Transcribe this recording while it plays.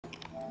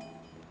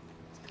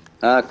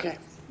Okay.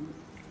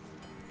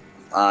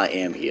 I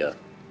am here.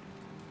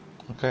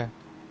 Okay.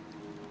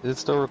 Is it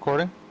still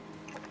recording?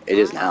 It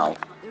is now.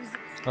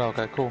 Oh,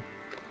 okay, cool.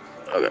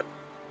 Okay.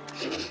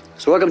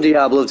 So welcome to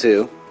Diablo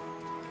 2.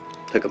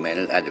 Took a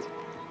minute. I had to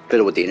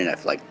fiddle with the internet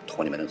for like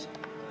 20 minutes.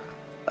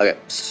 Okay.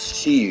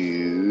 So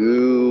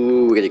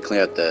we're gonna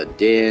clean up the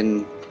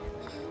den.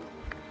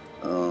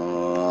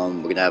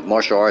 We're gonna have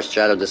martial arts,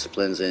 shadow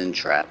disciplines, and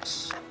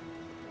traps.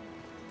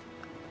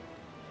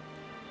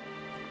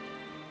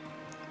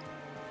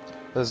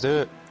 Let's do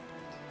it.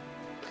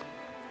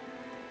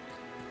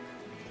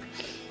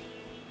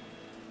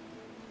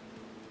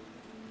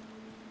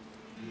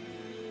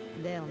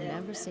 They'll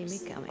never see me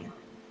coming.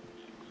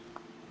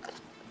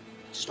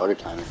 Start a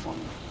timer for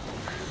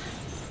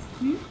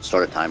me.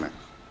 Start a timer.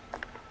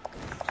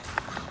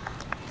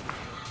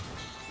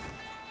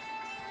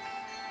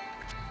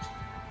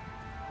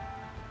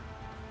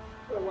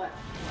 For what?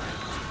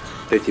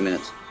 50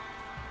 minutes.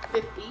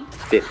 50?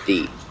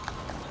 50.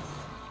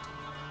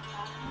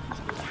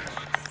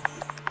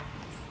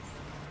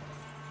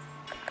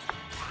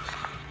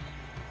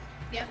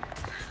 Yep.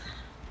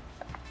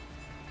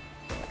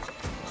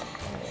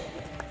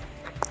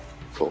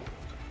 Cool.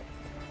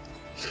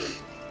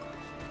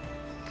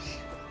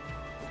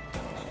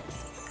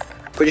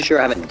 Pretty sure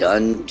I haven't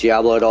done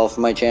Diablo at all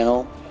for my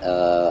channel.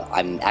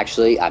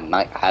 I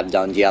might have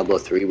done Diablo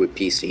 3 with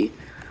PC.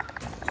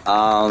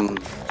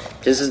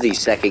 This is the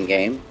second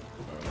game.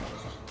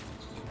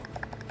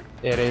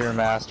 Yeah, they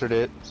remastered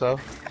it, so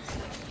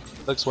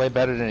looks way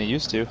better than it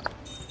used to.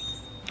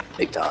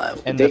 Big time.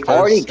 And They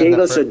already gave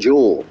us a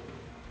jewel.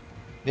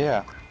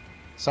 Yeah,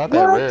 it's not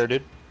that rare,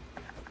 dude.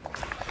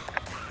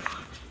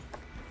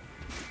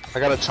 I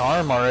got a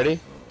charm already.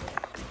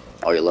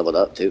 Oh, you're leveled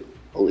up too?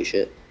 Holy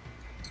shit.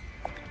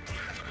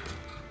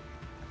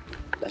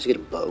 Did I just get a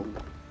bow?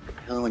 What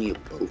the hell do I need a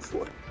bow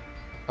for?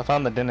 I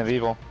found the Den of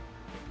Evil.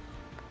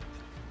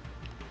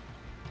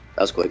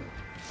 That was quick.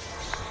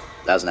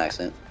 That was an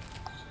accident.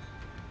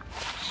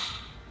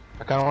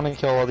 I kinda wanna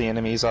kill all the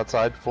enemies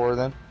outside before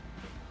then.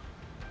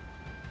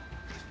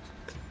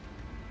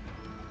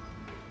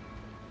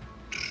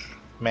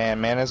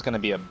 Man, mana's gonna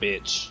be a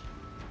bitch.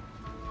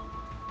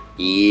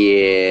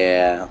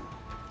 Yeah.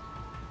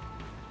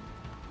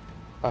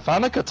 I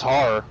found a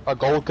guitar, a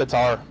gold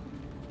guitar.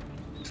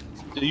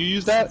 Do you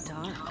use that?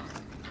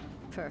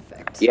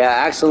 Perfect. Yeah,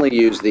 I accidentally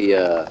used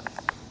the,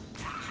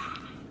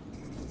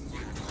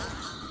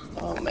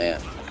 Oh,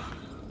 man.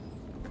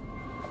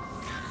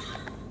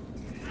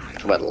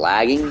 Talk about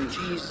lagging?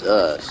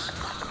 Jesus.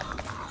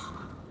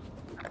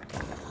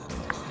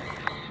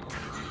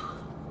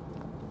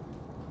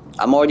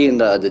 I'm already in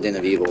the Den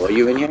of Evil. Are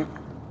you in here?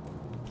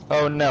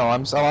 Oh no,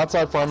 I'm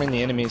outside farming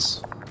the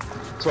enemies.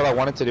 That's what I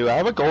wanted to do. I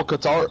have a gold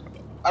guitar.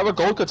 I have a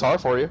gold guitar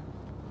for you.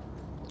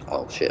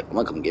 Oh shit, I'm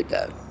gonna come get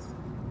that.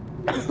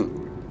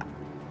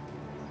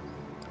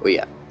 Where you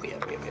at?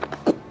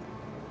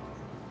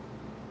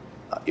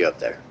 Oh, you're up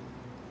there.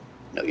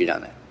 No, you're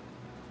down there.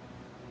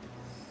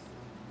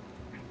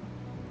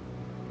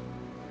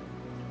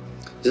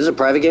 Is this a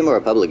private game or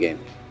a public game?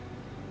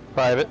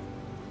 Private.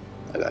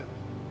 Okay.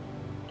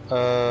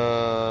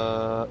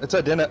 It's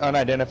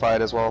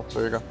unidentified as well. So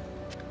there you go.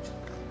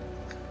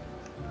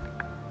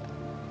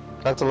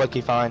 That's a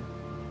lucky find.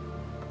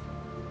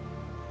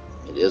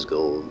 It is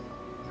gold.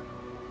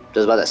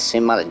 Does about the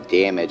same amount of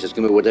damage. It's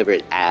gonna be whatever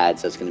it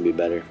adds that's gonna be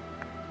better.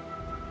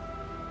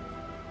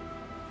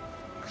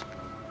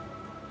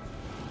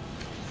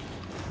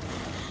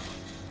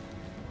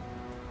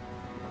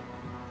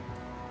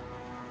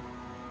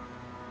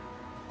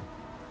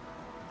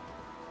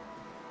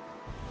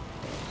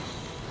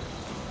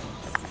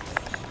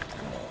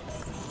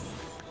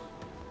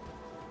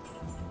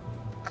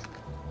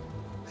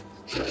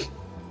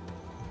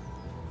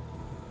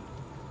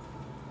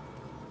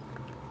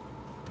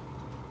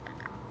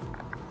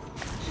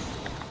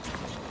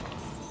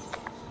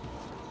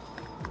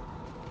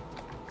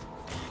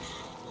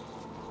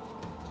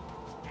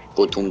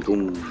 Go tum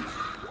tum.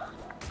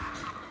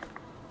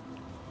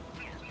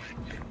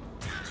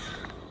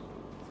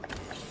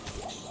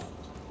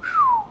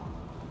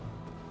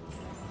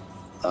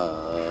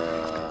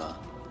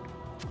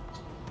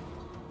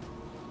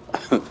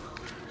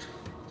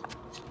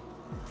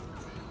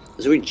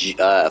 Is we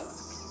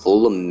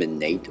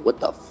fulminate? What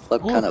the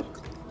fuck kind of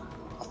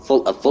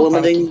a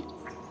fulminating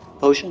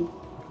potion?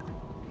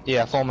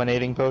 Yeah,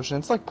 fulminating potion.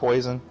 It's like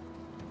poison.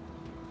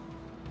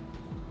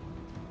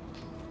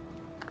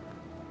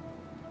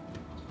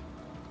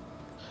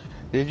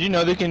 Did you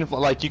know they can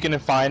you can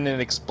find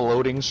an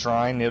exploding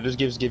shrine? It'll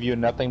just give you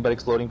nothing but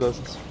exploding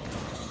potions.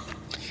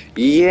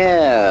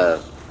 Yeah.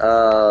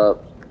 Oh,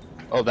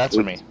 that's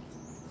for me.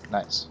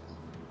 Nice.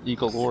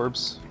 Eagle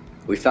orbs.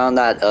 We found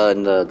that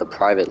in the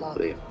private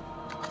lobby.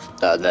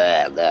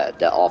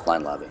 The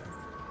offline lobby.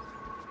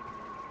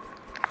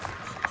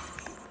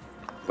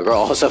 The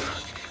girl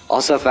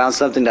also found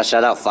something that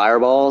shot out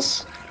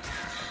fireballs,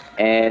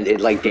 and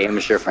it like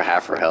damaged her for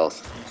half her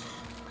health.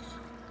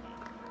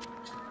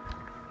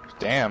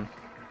 Damn.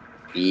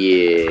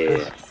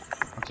 Yeah.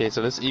 Okay, so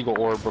this eagle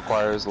orb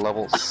requires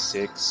level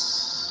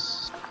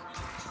 6.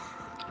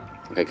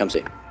 Okay, come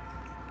see.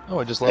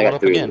 Oh, it just I leveled got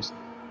up 3 of again. these.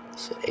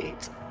 So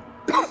 8.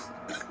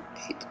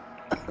 8.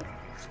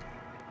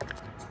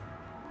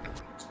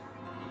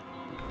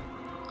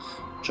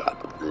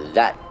 Drop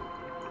that.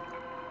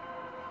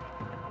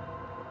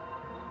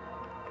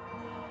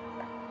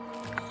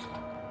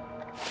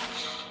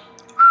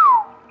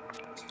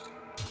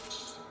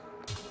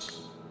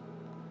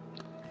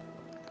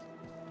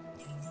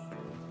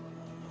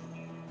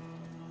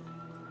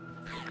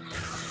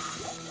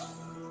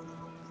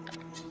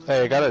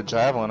 Hey, I got a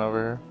javelin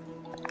over here.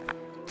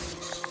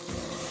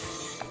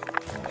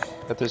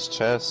 At this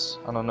chest.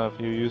 I don't know if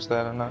you use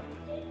that or not.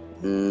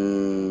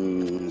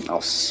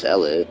 I'll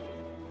sell it.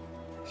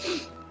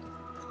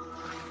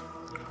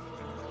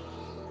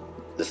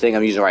 The thing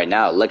I'm using right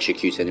now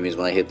electrocutes enemies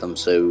when I hit them,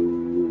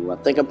 so I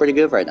think I'm pretty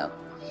good right now.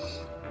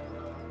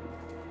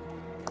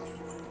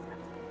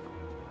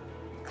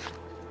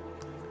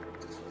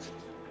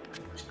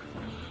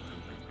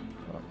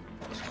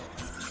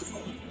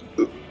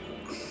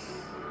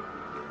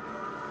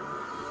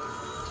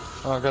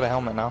 Oh, I got a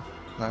helmet now.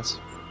 Nice.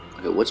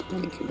 Okay, what's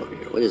blinking over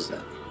here? What is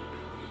that?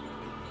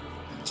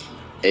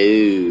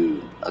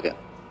 Ooh, okay.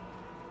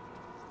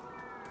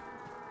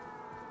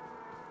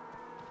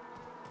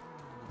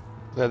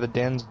 Yeah, the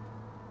den's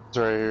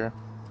right here.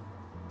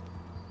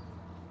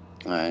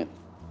 Alright.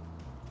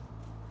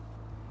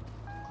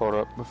 Hold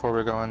up before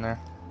we go in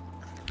there.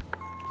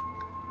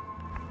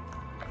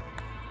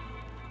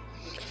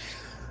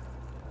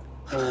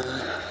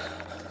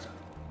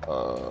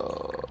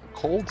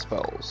 Cold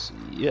spells.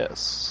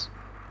 Yes.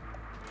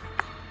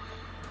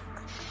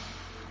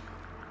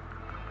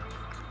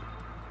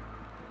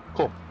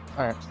 Cool.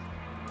 Alright.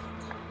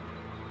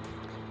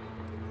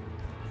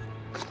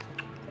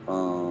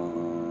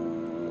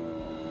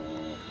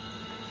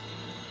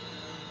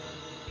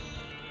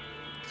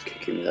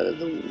 Get me out of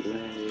the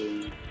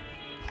way.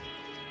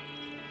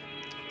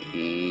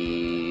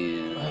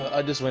 And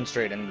I just went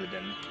straight into the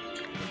den.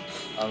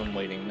 I'm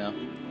waiting now.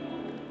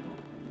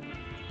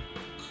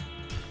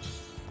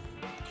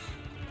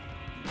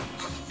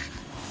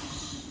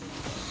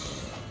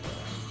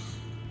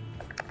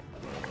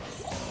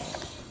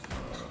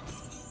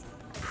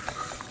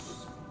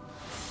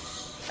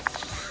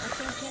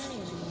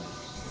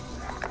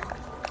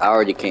 I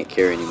already can't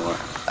carry anymore.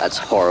 That's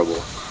horrible.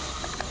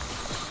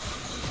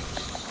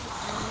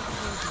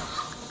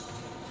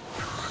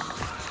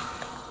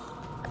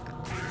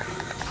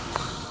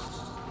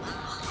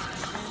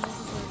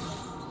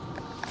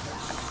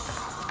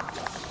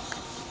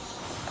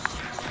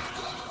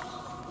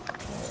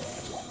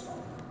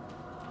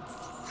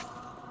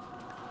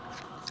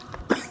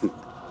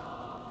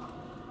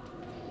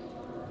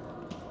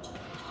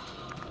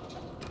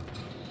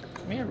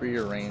 Let me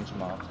rearrange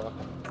my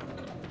fucking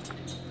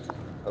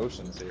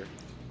potions here.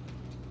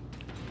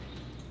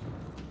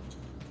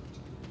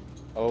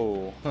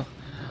 Oh, I'm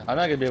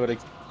not gonna be able to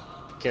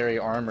carry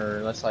armor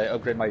unless I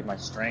upgrade my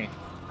strength.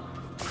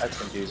 That's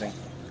confusing.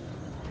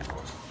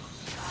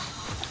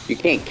 You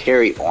can't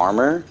carry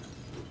armor?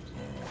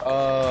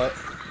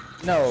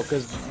 No,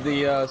 because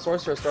the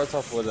sorcerer starts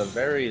off with a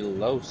very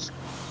low strength.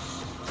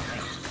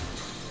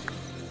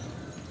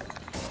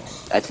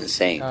 That's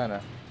insane.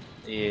 Kinda.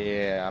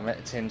 Yeah, I'm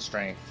at 10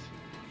 strength.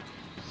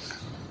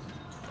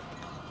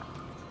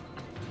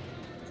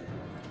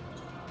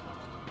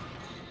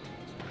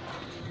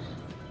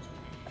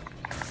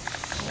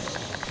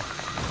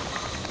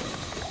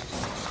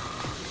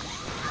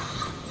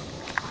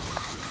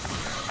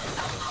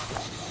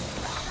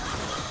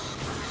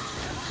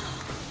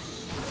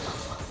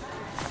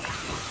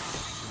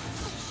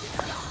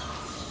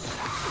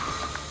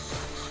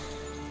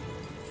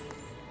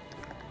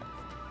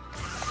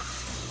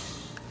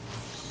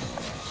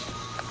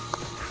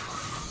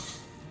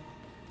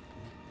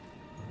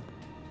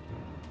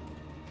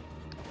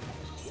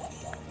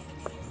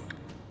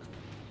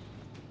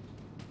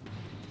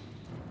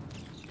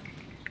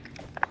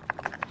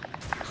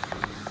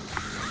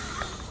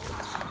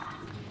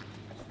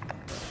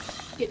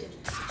 Get in.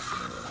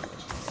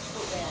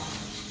 Oh,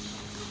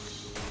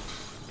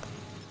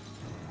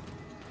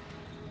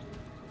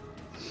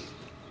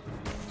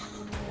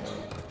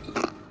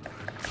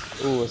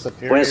 yeah. Ooh, a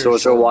superior. When a sorcerer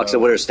sword, walks though.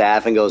 up with her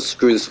staff and goes,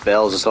 screw the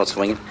spells, and starts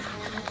swinging.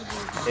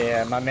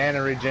 Yeah, my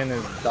mana regen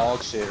is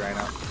dog shit right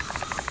now.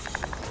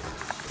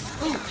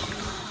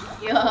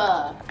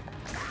 Yeah.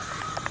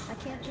 I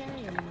can't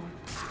carry anymore.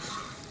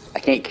 I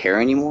can't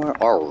carry anymore?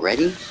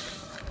 Already?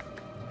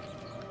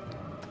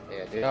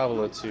 Yeah,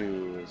 Diablo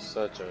 2 is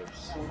such a...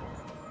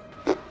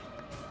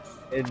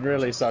 It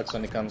really sucks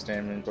when it comes to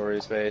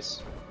inventory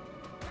space.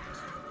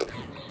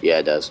 Yeah,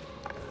 it does.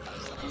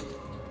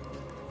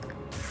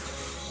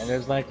 And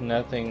there's like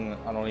nothing,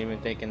 I don't even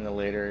think in the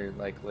later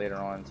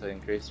on to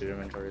increase your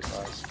inventory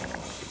size.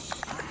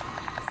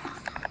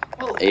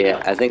 Oh,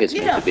 Yeah, I think it's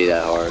meant to be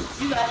that hard.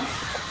 You got it.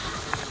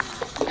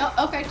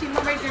 Oh, okay, team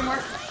up right there,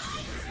 Mark.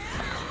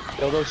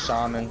 Kill those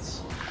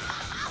shamans.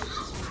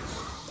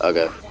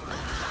 Okay.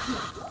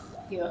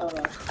 Yo.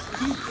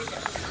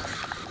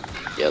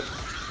 Yep.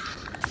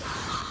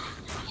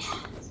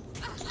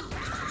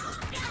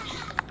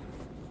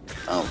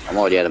 Oh, I'm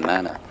already out of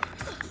mana.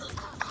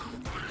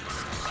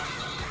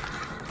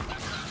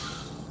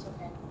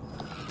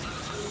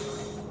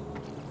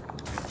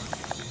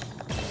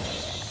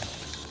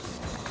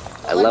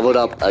 I leveled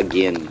up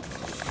again.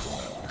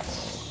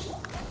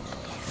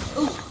 Ooh,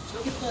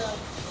 look at the.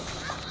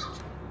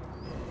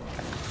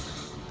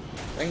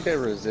 I think they're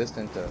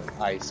resistant to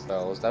ice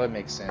spells. That would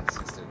make sense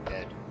since they're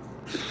dead.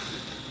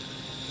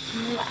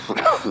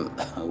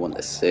 I won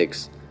the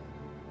 6.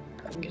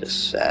 I can get a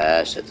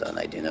sash that's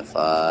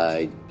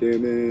unidentified.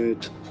 Damn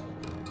it.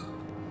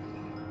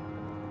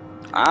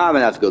 I'm gonna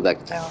have to go back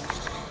to town.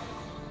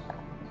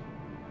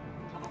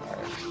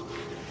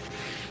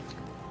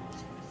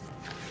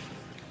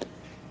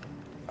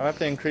 I have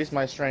to increase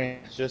my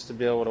strength just to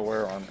be able to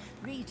wear armor.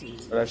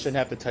 But I shouldn't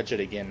have to touch it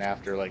again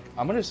after, like,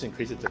 I'm gonna just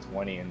increase it to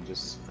 20 and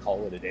just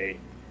call it a day.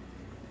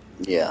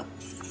 Yeah.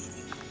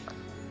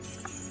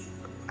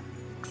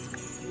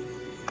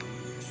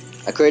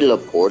 I created a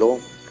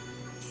portal.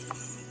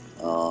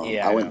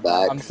 Yeah, I went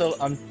back. I'm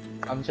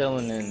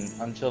chilling in,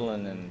 I'm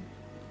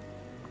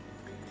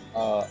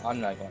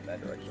not going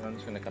that direction. I'm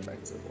just gonna come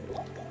back to the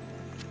portal.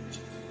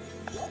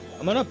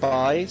 I'm gonna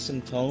buy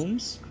some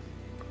tomes.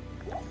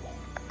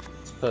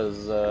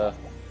 Because,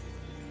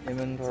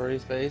 inventory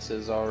space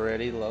is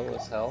already low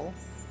as hell.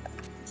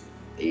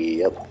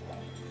 Yep.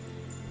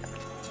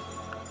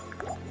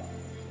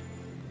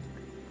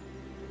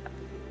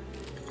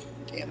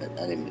 Damn it,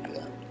 I didn't mean to do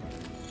that.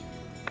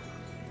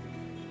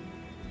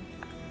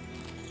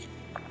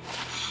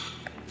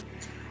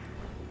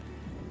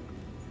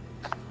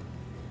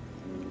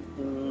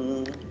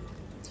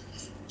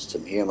 So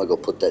from here, I'm gonna go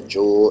put that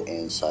jewel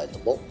inside the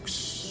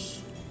box.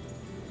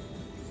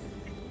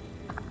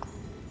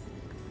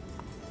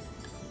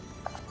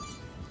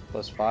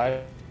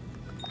 +5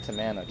 to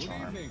mana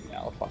charm. Yeah,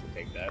 I'll fucking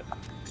take that.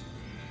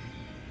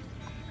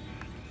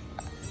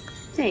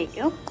 There you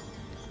go.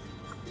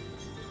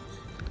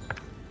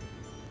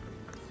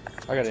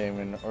 I gotta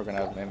even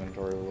organize my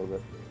inventory a little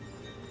bit.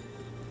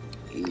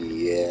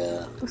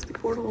 Yeah. What's the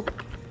portal?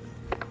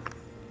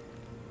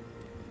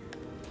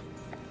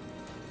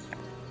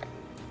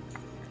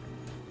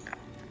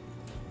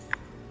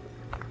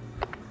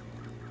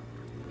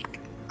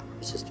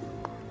 It's just.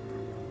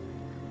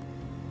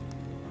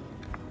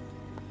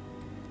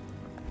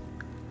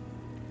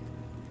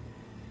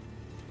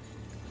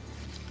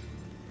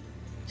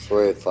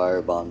 Throw a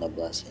firebomb that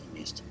blasts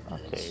enemies to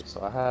death. Okay,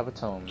 so I have a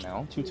tome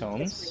now. 2 tomes.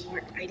 That's why you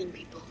weren't fighting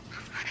people.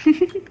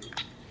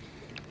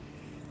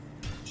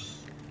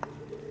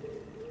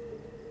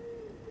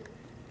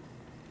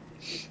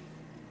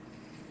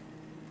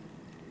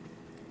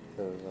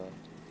 Because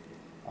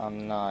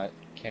I'm not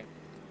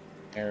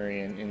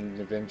carrying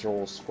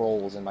individual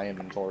scrolls in my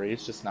inventory.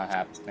 It's just not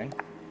happening.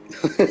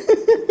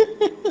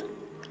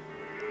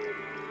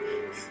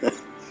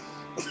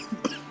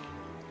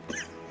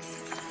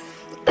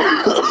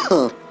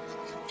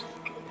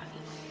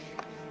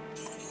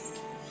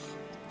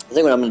 I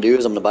think what I'm gonna do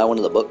is I'm gonna buy one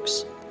of the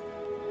books.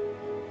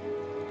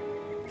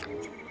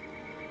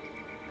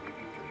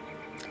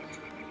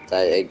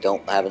 That I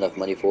don't have enough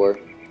money for,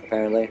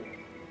 apparently.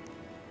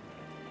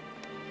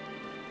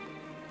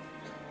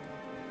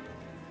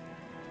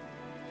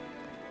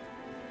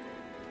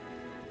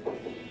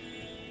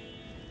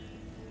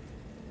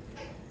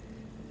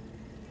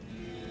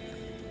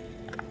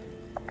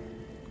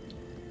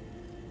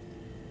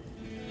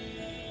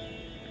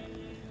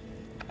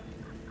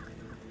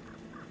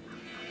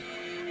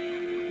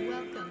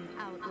 Welcome,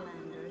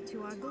 Outlander,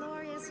 to our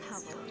glorious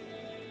hovel.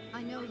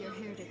 I know you're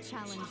here to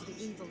challenge the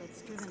evil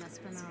that's driven us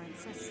from our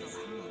ancestral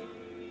home.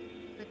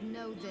 But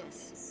know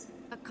this.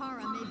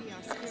 Akara may be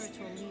our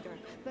spiritual leader,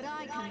 but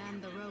I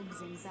command the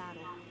rogues in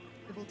battle.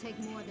 It will take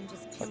more than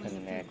just killing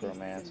Fucking a few beasts in the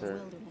necromancer.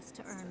 wilderness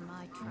to earn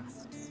my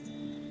trust.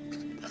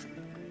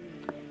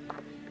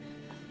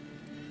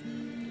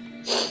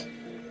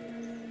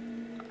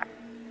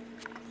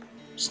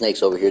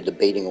 Snake's over here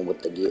debating on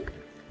what to get.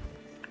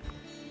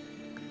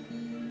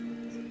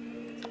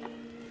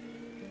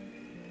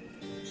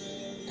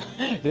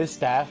 This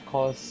staff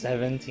costs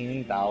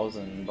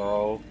 17,000,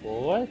 bro.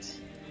 What?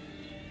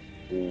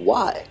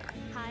 Why?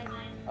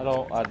 I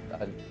don't.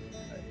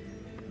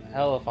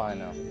 Hell if I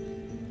know.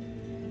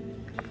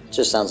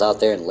 Just sounds out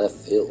there in left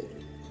field.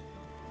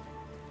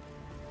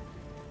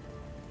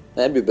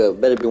 That'd be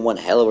better be one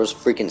hell of a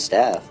freaking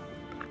staff.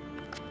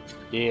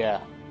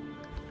 Yeah.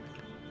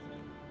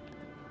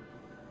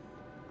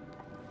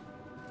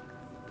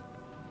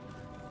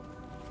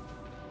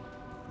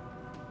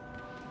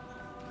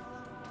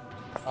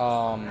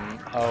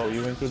 Oh,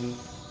 you went through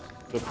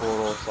the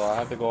portal, so I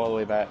have to go all the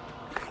way back.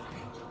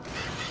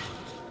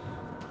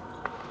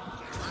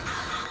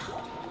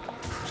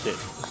 Shit.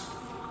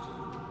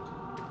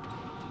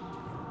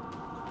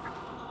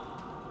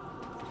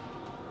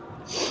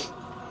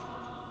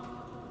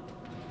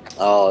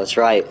 Oh, that's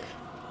right.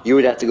 You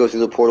would have to go through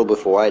the portal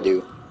before I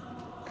do.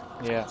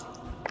 Yeah.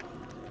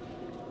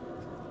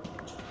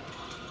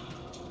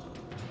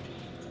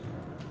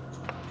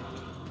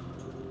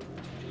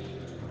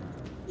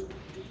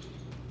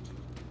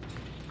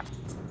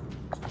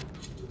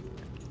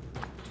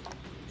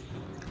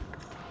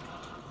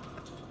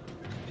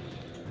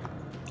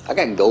 I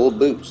got gold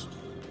boots.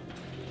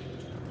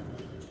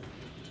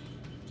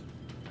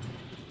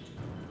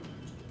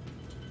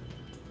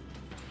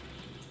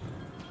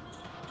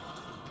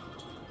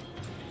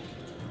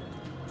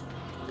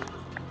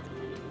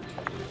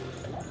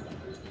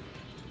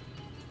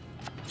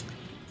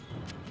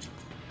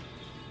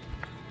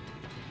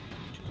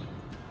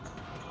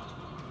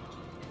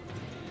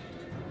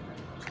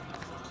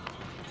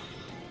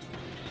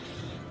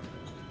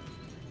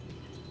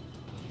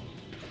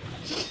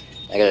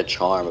 I got a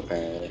charm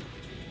apparently.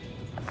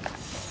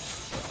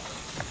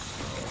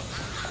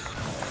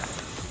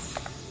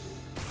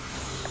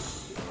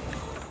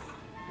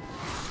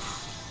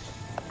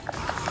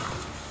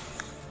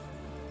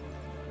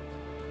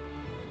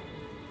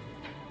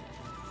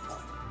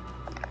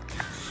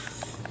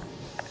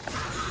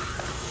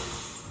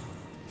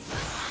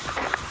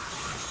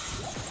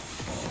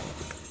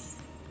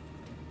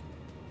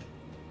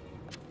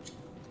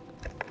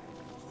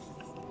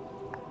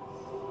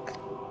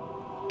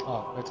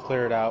 Oh, let's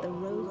clear it out. The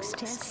rogue's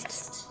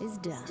test is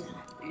done.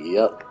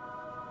 Yep.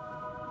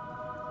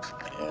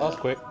 That was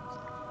quick.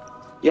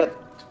 Yep.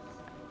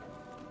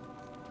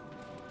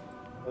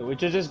 We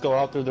should just go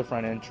out through the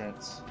front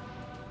entrance.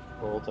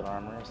 Bolted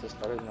armor. Is this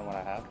better than what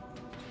I have?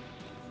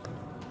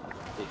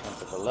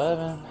 Defensive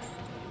 11.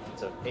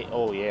 Defensive 8.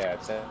 Oh yeah,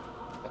 it's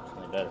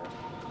definitely better.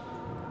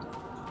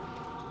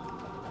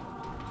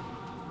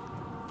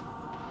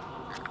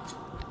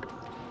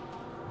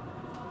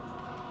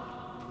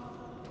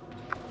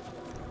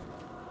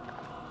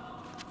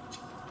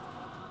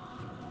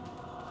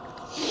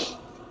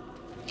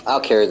 I'll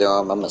carry the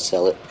arm. I'm gonna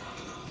sell it.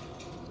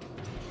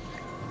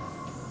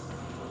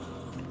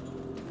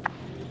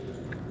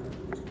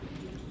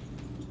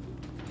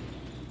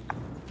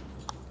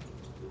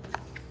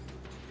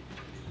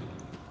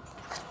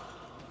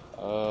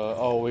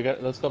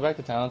 Let's go back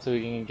to town so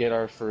we can get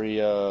our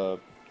free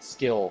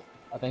skill.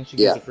 I think she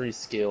Yeah. gets a free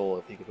skill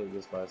if you complete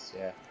this quest.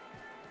 Yeah,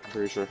 I'm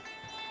pretty sure.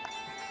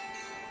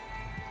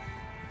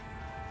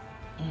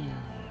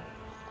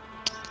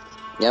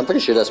 Yeah, I'm pretty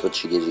sure that's what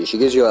she gives you. She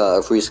gives you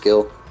a free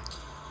skill.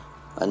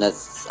 And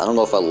that's, I don't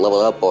know if I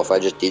leveled up or if I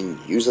just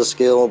didn't use a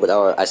skill, but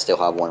I still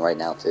have one right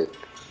now too.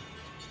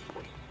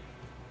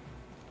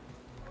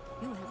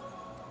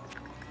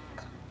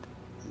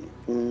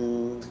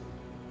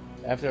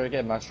 After I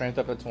get my strength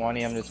up to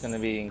 20, I'm just gonna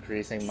be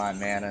increasing my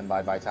mana and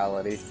my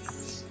vitality.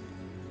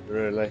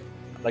 Really,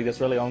 like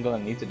that's really all I'm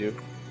gonna need to do.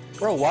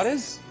 Bro, why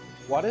does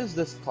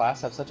this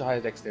class have such a high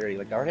dexterity?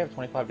 Like I already have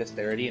 25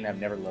 dexterity and I've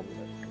never leveled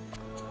it.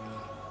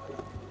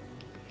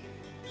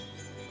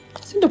 I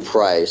think the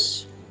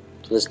price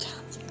to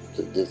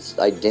this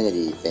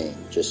identity thing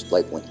just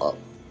like went up.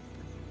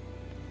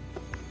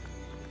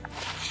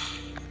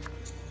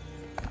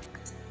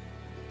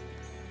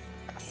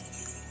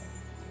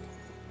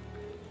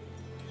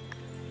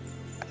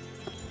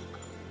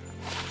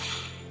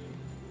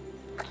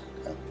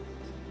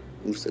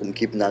 I'm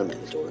keeping that in my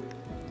inventory.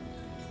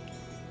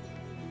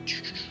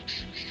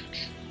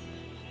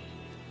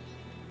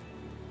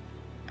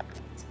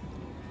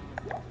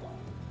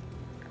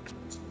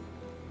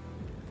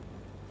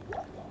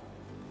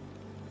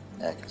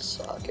 That can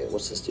suck. Okay,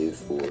 what's this do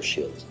for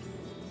shields?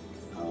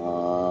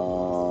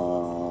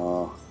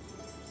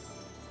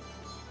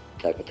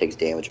 Attacker takes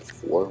damage of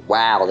 4.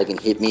 Wow, they can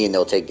hit me and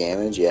they'll take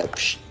damage. Yeah,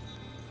 psh,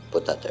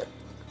 put that there.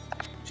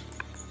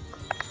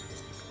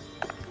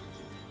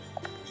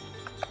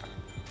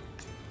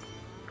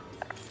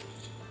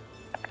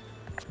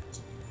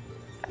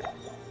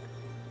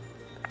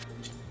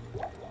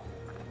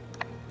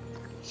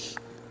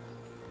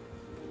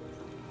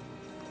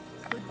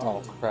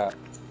 Oh crap.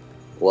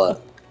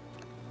 What?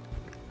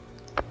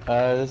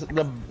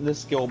 This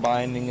skill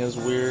binding is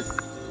weird.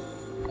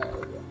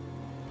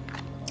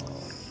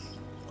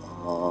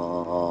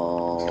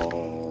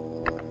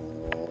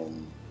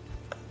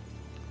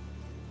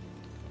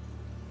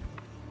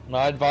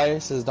 My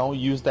advice is don't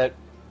use that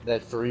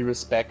free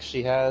respect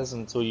she has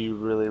until you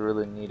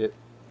really need it.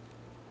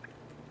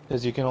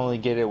 Because you can only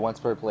get it once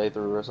per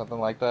playthrough or something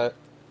like that.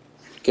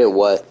 Get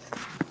what?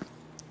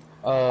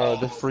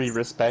 The free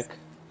respect.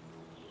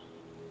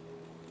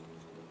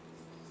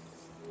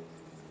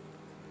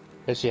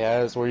 That she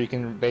has, where you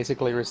can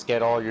basically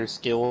reset all your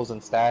skills and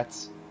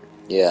stats.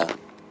 Yeah.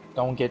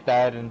 Don't get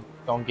that and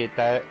don't get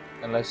that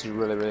unless you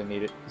really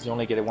need it. Because you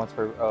only get it once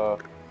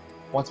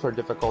per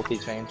difficulty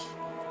change.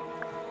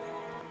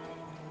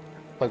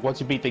 Like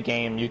once you beat the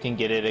game, you can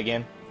get it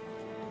again.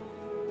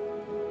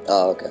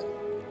 Oh, okay.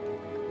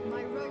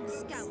 My rogue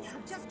scouts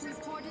have just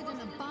reported an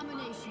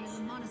abomination in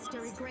the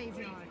monastery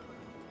graveyard.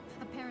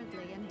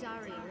 Apparently,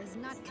 Andario is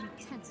not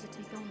content to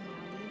take only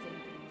our living.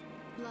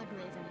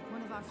 Bloodraven,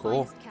 one of our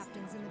finest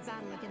captains in the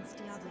battle against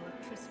Diablo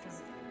at Tristram,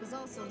 was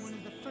also one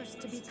of the first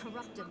to be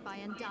corrupted by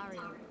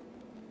Andario.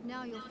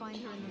 Now you'll find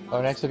her in the monastery.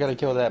 Oh, next we gotta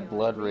kill that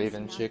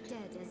Bloodraven chick.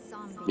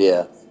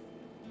 Yeah.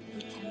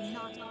 We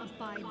cannot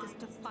abide this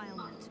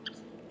defilement.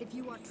 If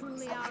you are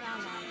truly our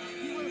ally,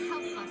 you will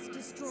help us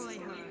destroy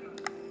her.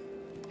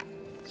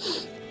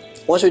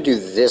 Once we do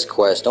this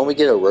quest, don't we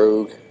get a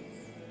rogue?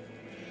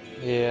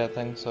 Yeah, I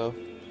think so.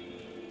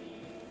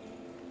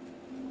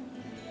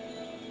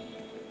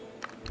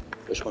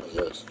 Which one is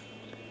this?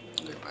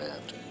 Okay, right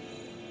after.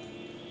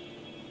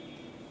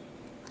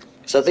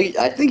 So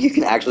I think you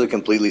can actually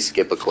completely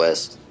skip a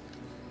quest.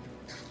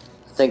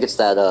 I think it's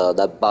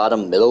that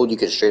bottom middle. You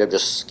can straight up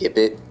just skip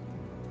it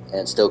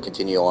and still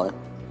continue on.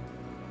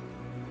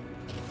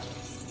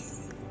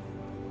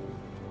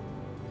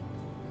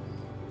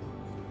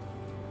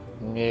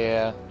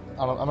 Yeah,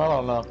 I don't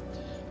know.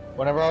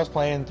 Whenever I was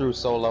playing through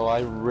solo,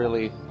 I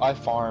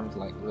farmed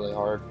like really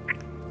hard.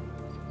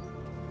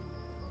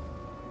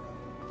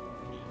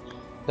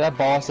 That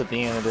boss at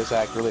the end of this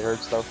act really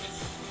hurts though.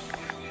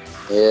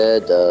 Yeah,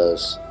 it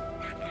does.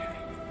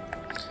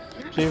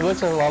 She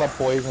inflicts a lot of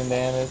poison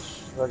damage,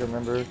 if I can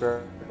remember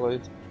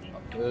correctly.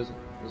 There's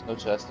no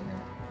chest in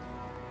here.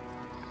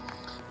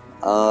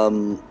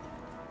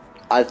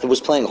 I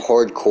was playing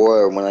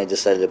hardcore when I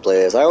decided to play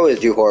this. I always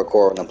do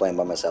hardcore when I'm playing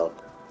by myself.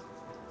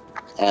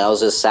 And I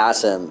was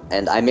assassin,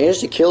 and I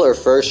managed to kill her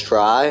first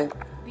try.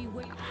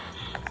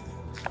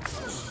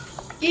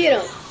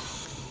 Get him.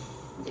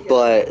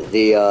 But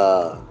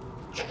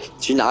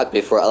she knocked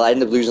me for. I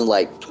ended up losing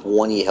like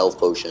 20 health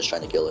potions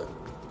trying to kill her.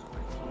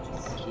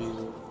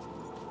 Jesus.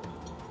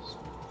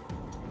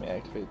 Let me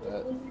activate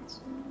that.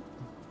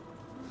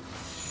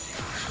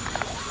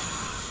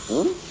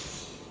 Hmm?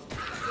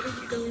 What did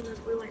you go in those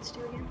blue lights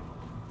do again?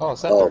 Oh,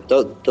 scepter.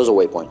 Oh, those are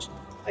waypoints.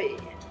 Oh, yeah.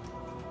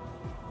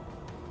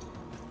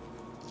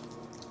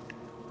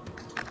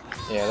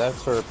 Yeah,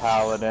 that's for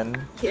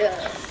paladin.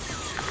 Yeah.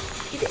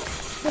 Get it.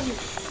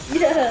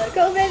 Yeah,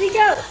 go, baby,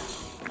 go.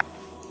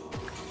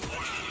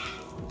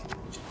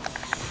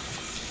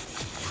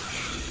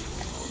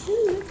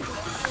 Ooh,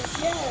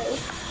 yes.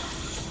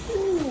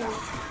 Ooh.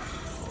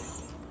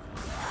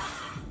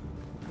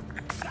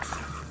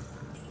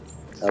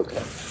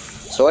 Okay.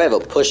 So I have a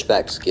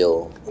pushback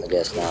skill, I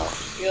guess now.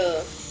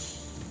 Yeah.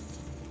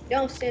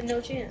 Don't stand no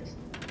chance.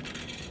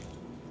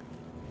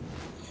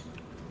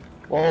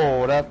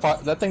 Whoa,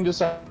 that thing just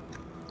had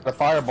a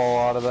fireball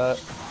out of that.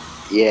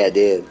 Yeah, it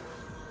did.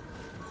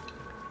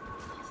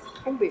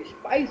 I'm being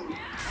spicy.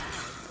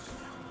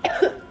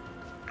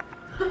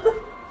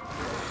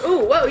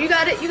 Ooh, whoa, you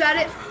got it, you got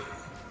it.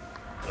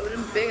 Oh,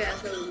 them big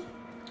assholes.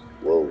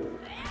 Whoa.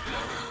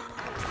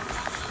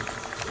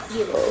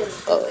 Get it,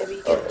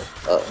 baby, get it.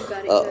 You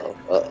got it, you got it.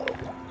 Uh-oh.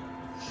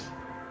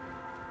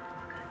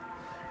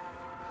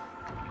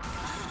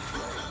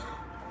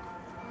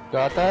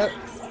 Got that?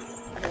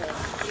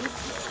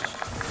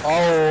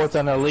 Oh, it's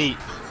an elite.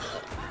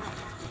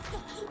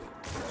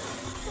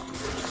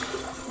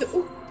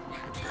 Ooh.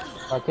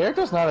 My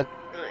character's not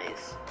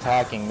Nice.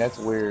 attacking. That's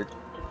weird.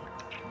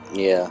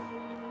 Yeah.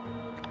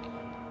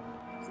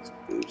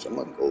 Boots. I'm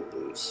gonna go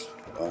boots.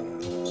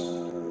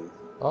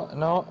 Oh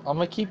no, I'm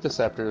gonna keep the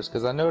scepters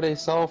because I know they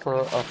sell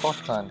for a fuck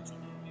ton.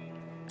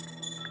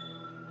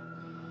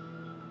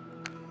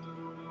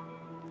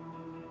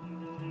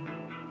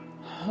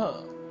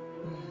 Huh.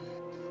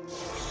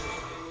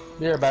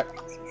 Be right back.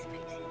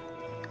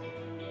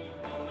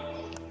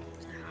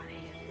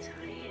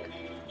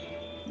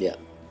 Yeah.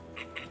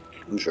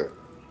 I'm sure.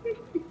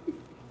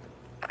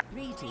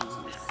 Greetings.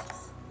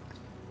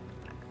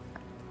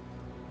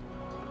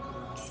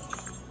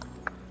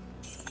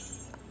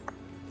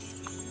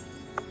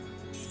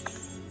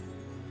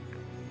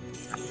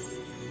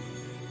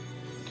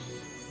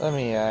 Let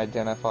me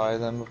identify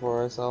them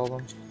before I sell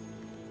them.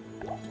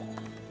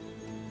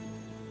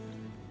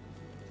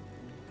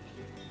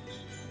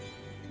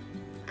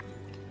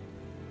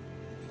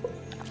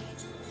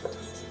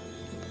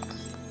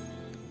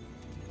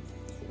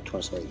 Which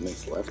one says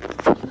minutes left?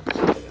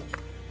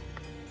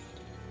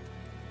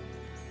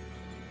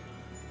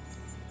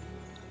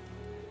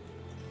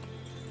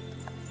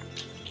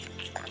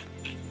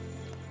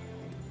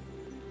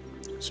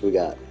 So we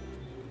got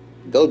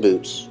gold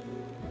boots,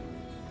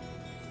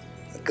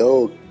 a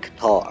gold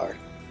guitar,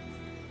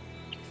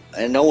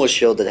 and a normal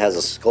shield that has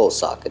a skull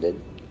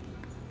socketed.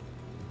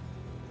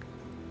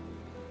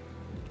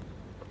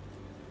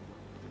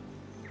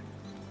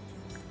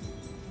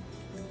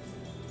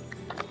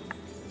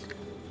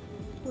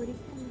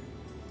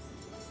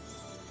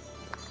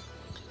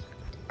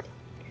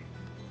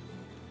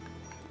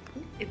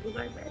 It was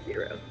like that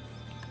 0.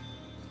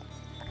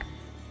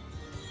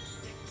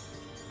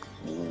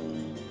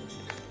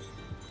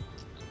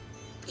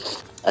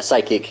 A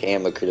psychic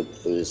hammer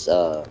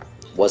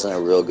wasn't a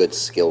real good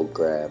skill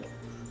grab.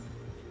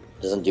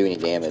 Doesn't do any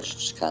damage,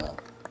 just kind of.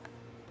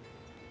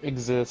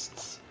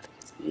 Exists.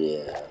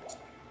 Yeah.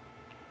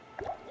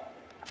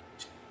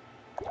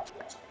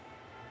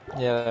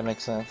 Yeah, that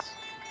makes sense.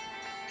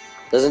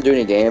 Doesn't do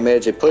any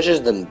damage. It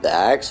pushes them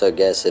back, so I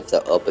guess if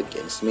they're up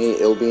against me,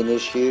 it'll be an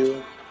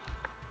issue.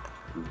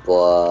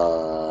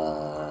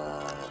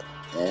 But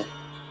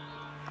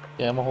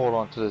Yeah, I'm gonna hold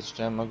on to this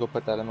gem. I'll go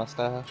put that in my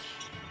stash.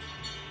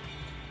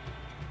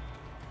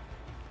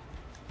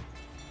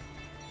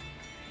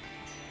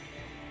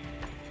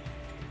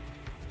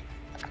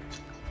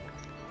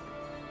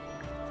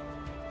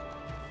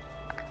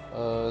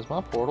 Is my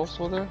portal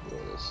still there? There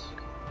it is.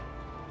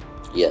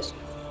 Yes.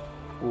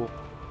 Cool.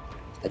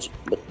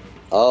 But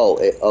oh,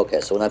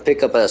 okay. So when I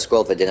pick up a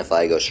scroll of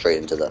identify, I go straight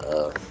into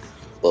the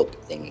book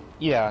thingy.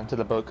 Yeah, into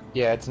the book.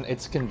 Yeah,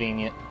 it's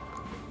convenient.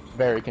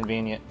 Very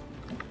convenient.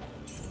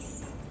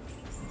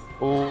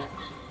 Ooh,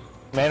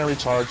 mana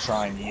recharge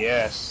shrine.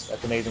 Yes,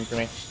 that's amazing for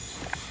me.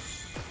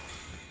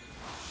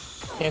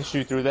 Can't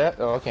shoot through that.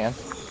 Oh, I can.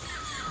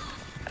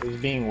 It was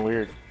being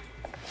weird.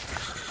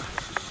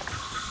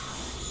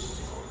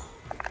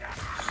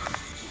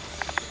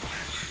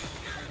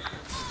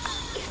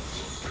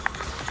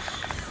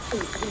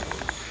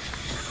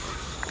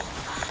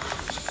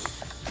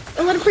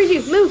 Oh, let him freeze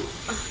you. Move.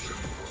 Oh,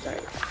 sorry.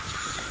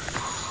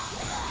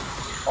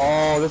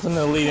 Oh, this is an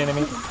elite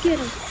enemy. Get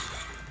him.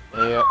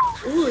 Yeah.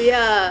 Ooh,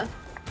 yeah.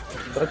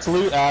 Let's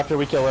loot after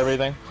we kill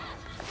everything.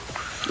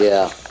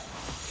 Yeah.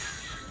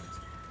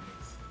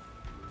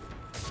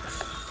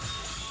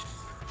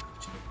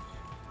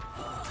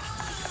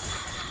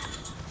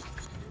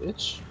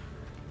 Bitch.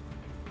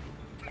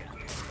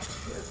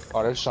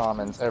 Oh, there's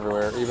shamans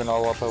everywhere, even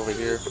all up over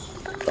here.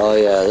 Oh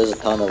yeah, there's a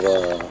ton of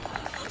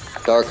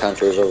dark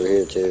hunters over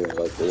here too.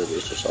 Like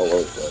it's just all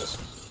over the place.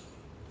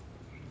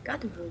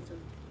 Got them hold them.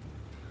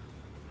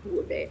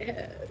 What they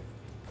have.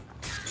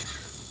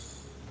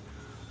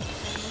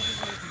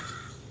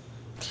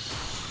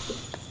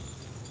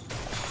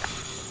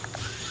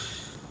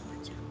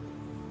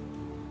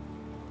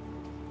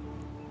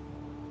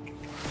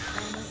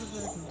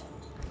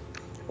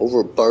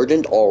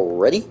 Overburdened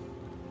already?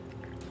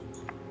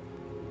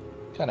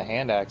 What kind of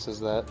hand axe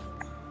is that?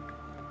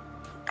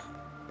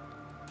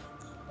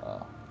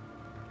 Oh.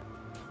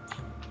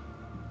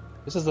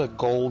 This is a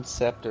gold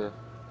scepter.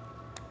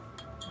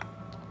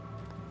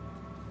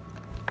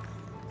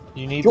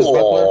 You need this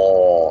buckler?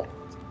 Oh.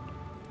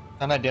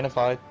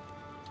 Unidentified.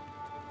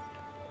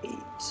 8,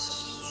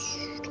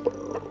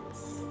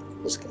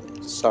 12. This guy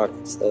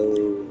sucks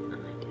though.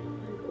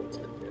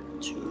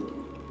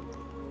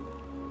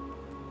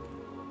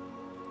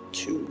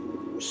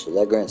 2. So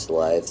that grants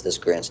life. This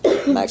grants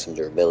maximum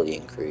durability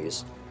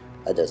increase.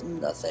 That does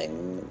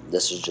nothing.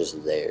 This is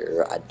just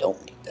there. I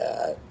don't need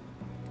that.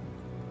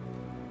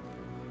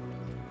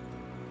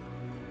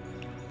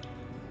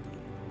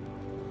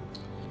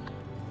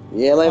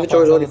 Yeah, my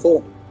inventory's already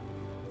full.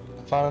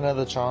 I found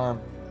another charm.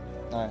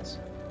 Nice.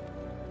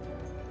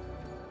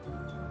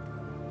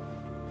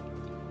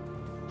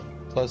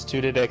 +2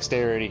 to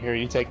dexterity. Here,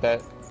 you take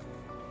that.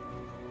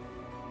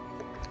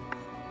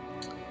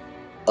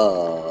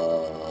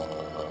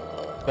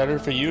 Better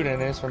for you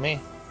than it is for me.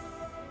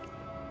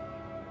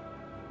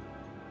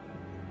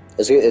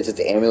 Is it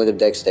the amulet of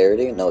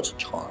dexterity? No, it's a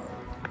charm.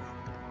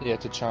 Yeah,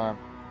 it's a charm.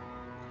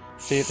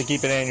 So you have to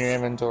keep it in your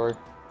inventory.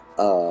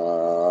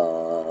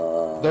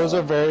 Those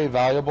are very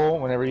valuable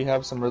whenever you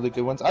have some really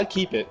good ones. I'd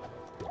keep it.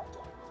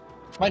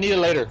 Might need it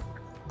later.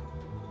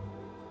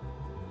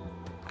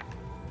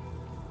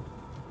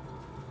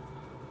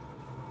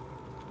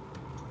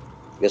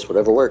 I guess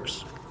whatever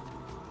works.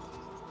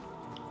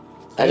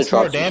 I had to It's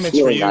more drop some damage for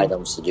healing you.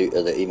 items to do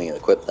to even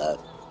equip that.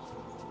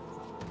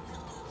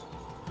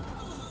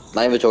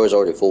 My inventory is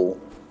already full.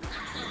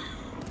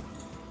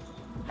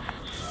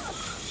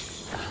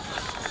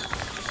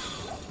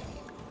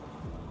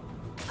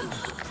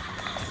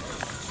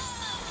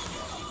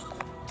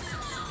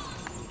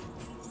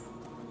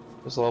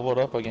 Just leveled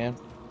up again.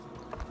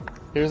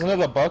 Here's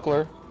another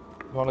buckler.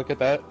 You want to look at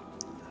that?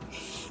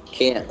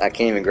 I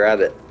can't even grab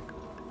it.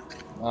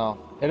 Oh.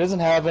 It doesn't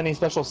have any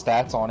special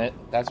stats on it.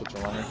 That's what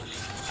you're wondering.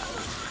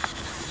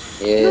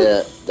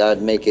 Yeah,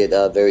 that'd make it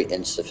very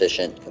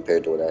insufficient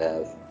compared to what I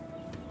have.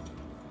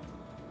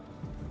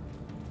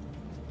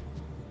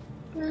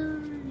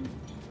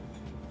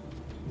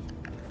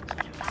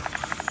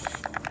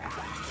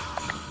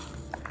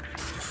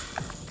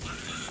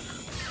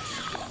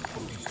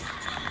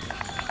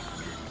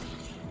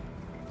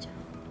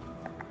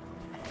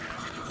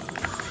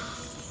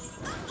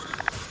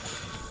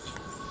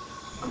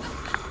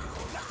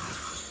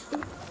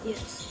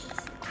 Yes.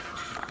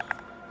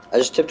 I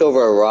just tipped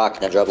over a rock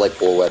and I dropped like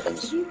 4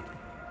 weapons.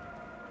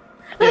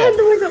 I had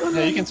to worry about one.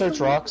 Yeah, you can search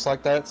rocks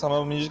like that. Some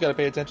of them, you just gotta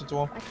pay attention to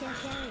them. I can't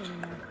carry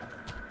anymore.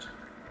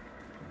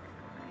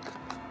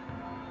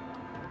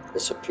 The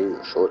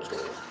superior short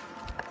sword.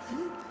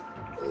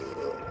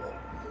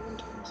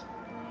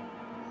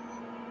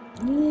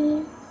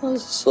 Yeah,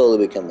 it's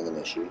slowly becoming an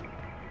issue.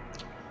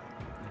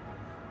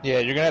 Yeah,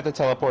 you're gonna have to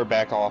teleport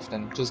back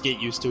often. Just get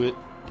used to it.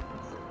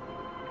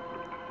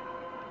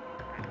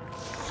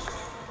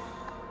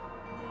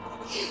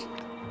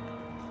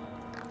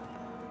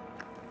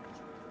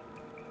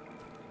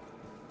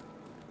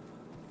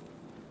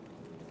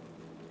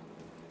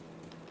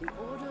 The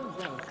Order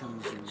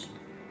welcomes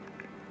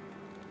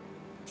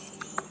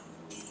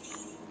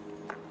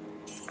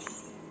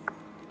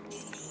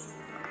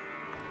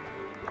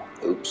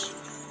you. Oops.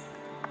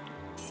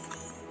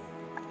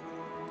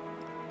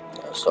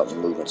 I'll start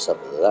moving stuff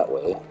that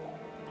way.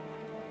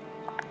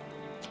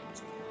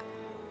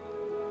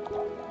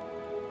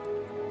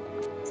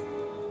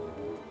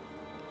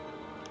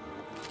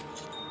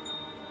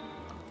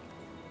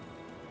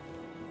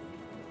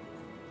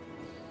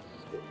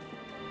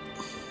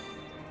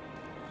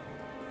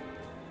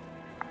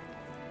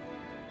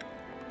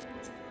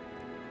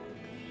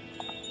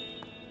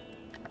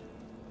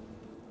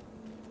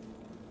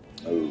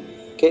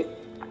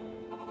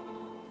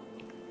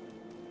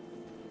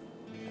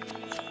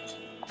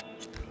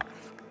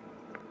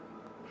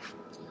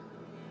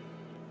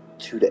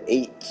 2 to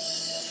 8,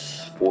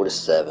 4 to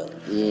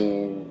 7,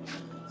 in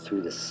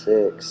 3 to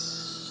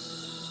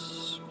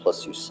 6,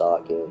 plus 2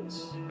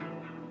 sockets,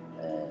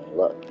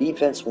 and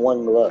defense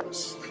 1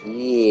 gloves.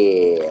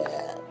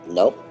 Yeah.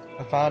 Nope.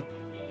 I found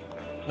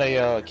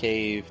a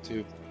cave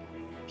too.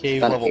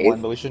 Cave Found a level cave?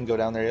 1, but we shouldn't go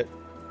down there yet.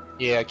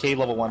 Yeah, cave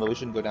level 1, but we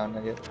shouldn't go down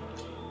there yet.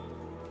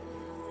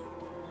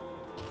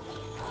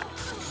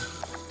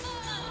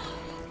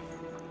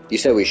 You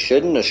said we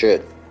shouldn't or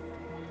should?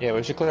 Yeah,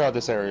 we should clear out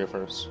this area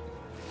first.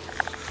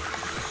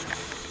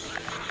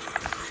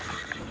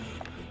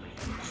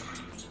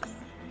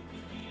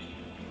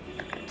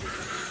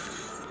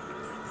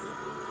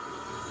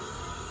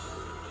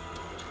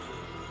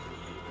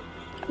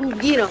 Ooh,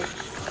 get him.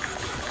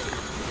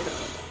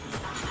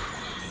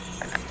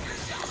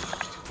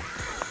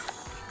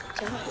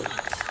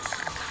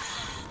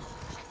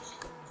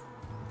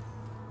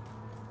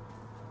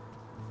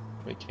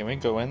 Wait, can we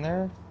go in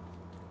there?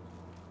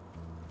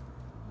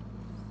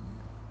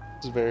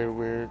 This is very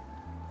weird.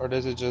 Or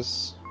does it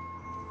just...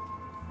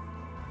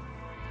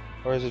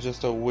 Or is it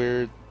just a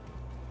weird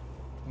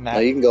map No,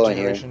 you can go in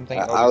here. generation thing?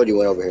 I already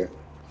went over here.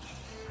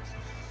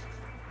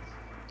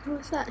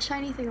 What's that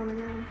shiny thing on the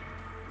ground?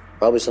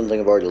 Probably something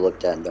I've already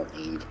looked at and don't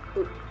need.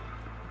 Ooh.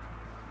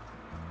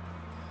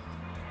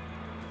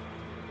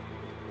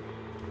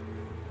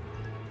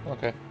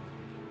 Okay.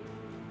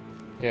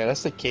 Yeah,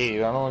 that's the cave.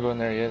 I don't want to go in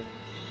there yet.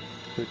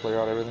 We clear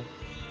out everything.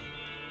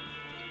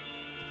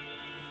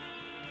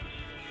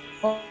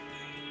 Oh.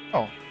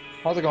 Oh.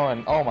 How's it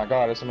going? Oh my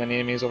god, there's so many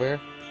enemies over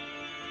here.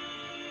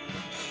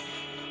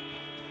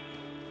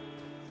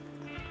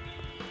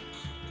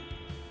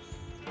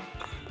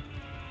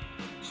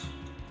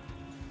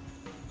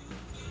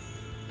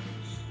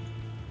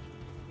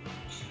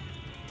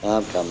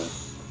 I'm coming.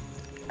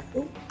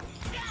 Ooh.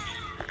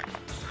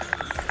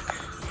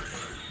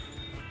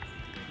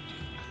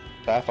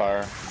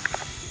 Sapphire.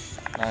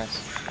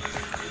 Nice.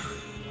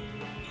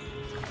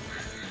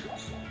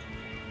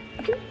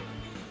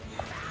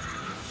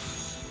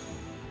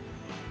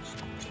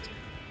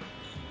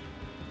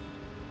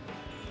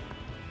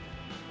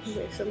 The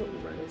way some of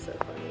them run is so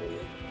funny to me.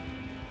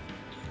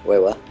 Wait,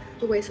 what?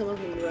 The way some of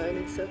them run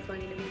is so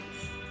funny to me.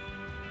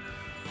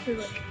 They're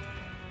like,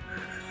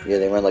 Yeah,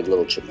 they run like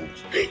little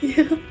chipmunks.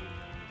 yeah.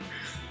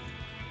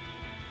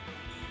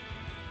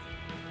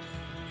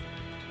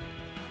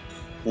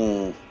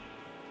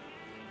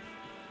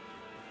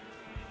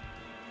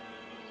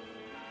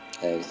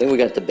 Okay, I think we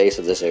got the base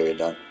of this area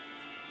done.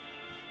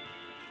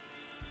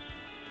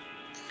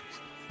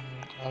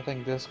 I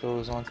think this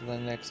goes on to the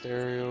next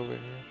area over here.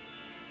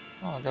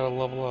 Oh, I gotta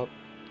level up.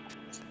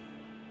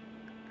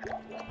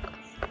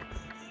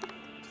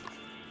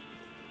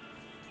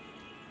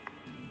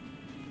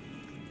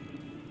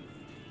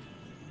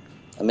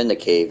 I'm in the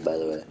cave, by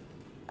the way.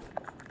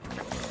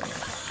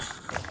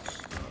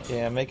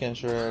 Yeah, making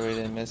sure we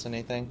didn't miss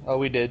anything. Oh,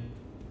 we did.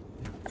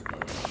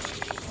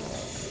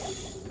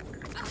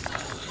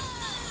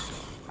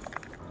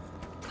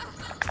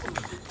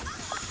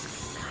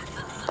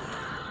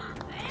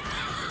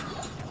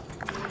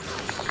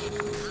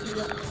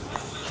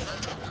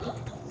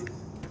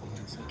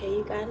 It's okay,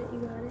 you got it, you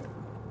got it.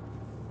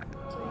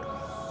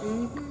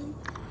 Mm-hmm.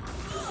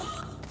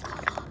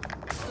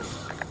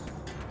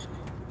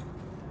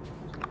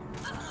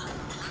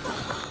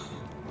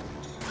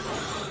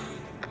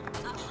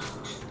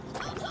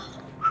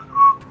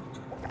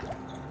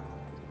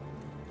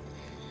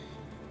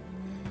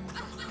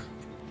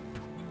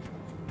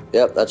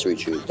 Yep, that's a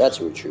retreat. That's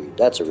a retreat.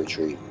 That's a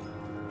retreat.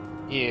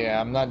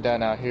 Yeah, I'm not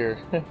done out here.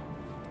 I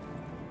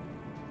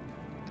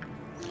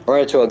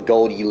ran into a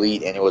gold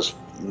elite and it was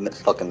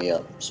fucking me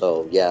up.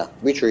 So yeah,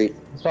 retreat.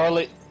 It's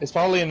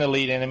probably an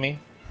elite enemy.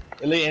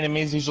 Elite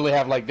enemies usually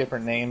have like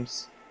different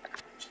names.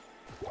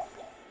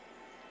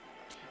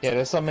 Yeah,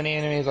 there's so many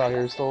enemies out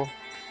here still.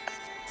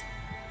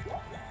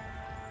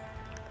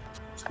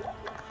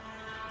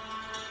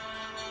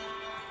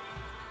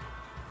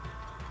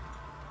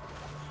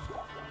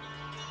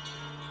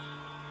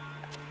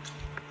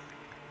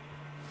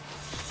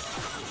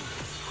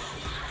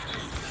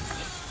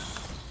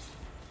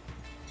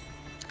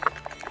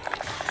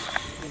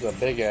 This is a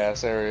big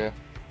ass area.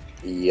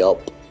 Yup.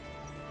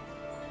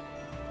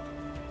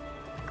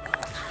 I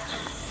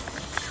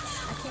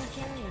can't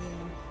carry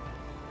anyone.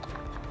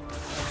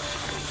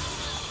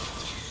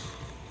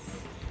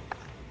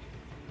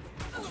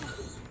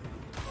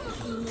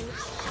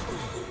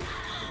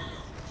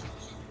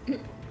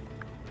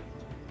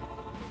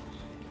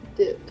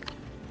 Dip.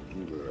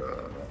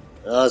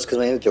 No, it's because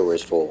my inventory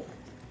is full.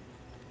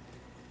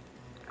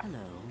 Hello.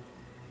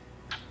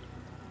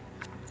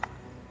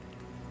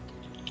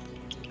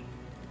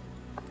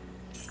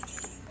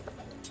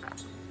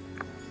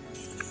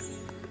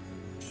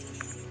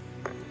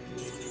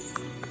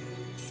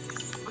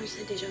 Where's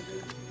the deja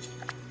vu?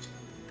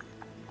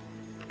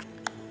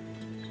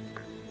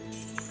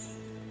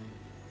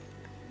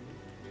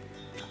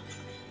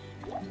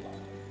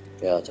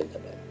 Yeah, I'll take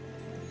that back.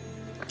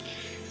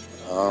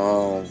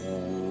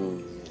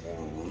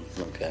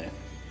 Okay.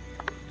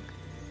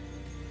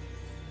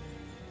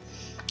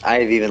 I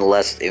have even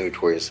less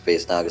inventory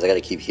space now because I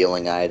gotta keep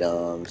healing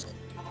items.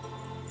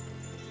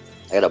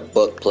 I got a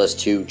book plus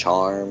 2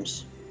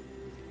 charms.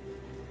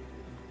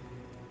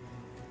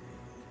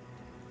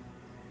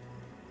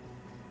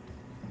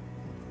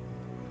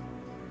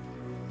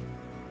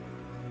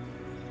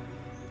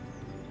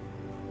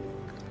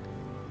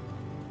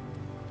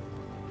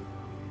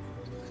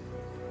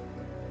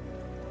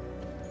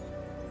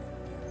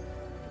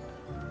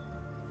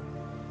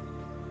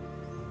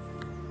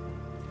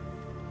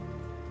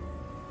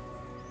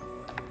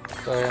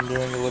 Sorry, I'm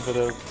doing a little bit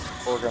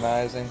of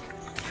organizing.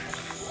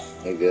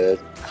 You're good.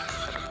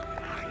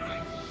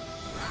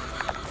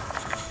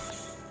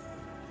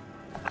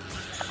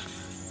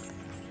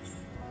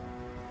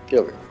 Get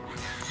over here.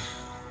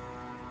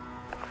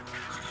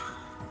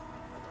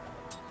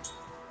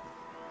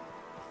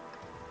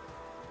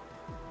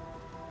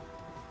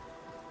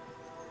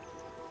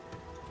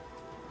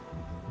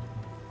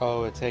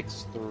 Oh, it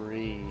takes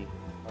 3.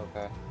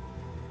 Okay.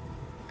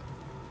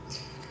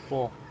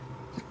 Cool.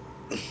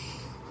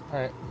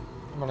 Alright,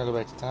 I'm gonna go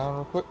back to town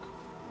real quick.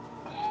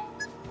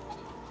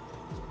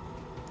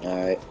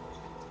 Alright.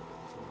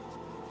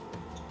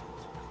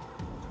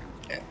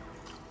 Yeah.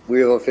 We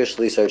have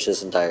officially searched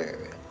this entire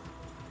area.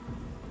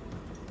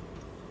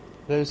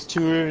 There's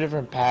 2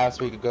 different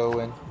paths we could go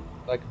in.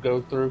 I could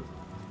go through.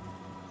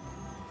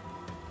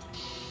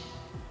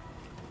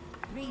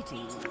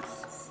 Greetings.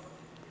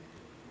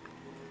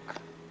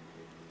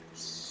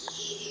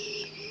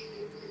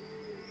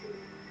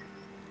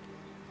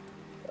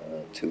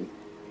 2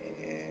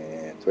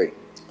 and 3.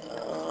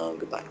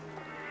 Goodbye.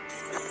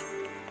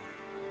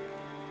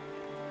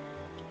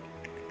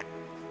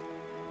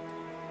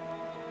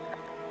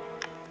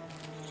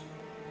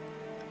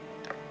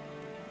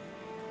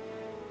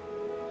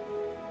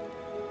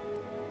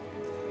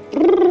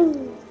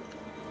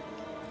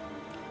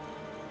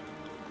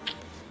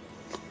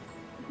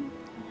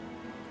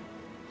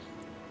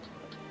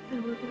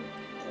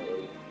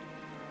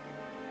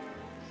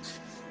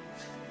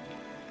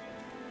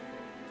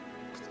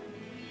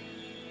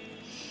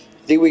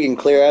 Think we can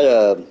clear out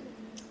a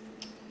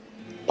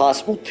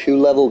possible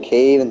 2-level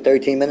cave in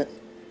 13 minutes?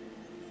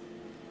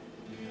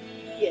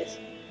 Yes.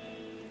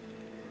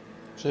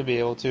 Should be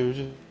able to.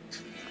 Just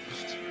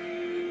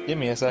give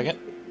me a second.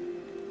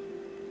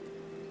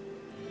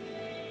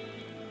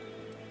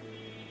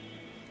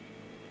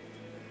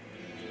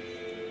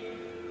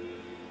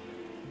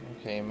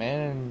 Okay,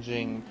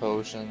 managing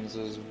potions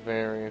is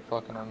very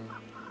fucking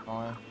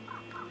annoying.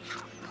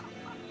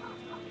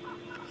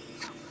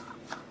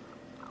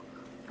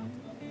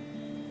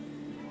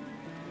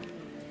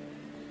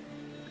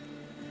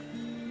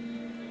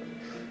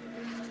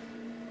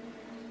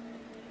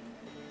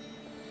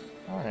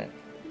 Alright.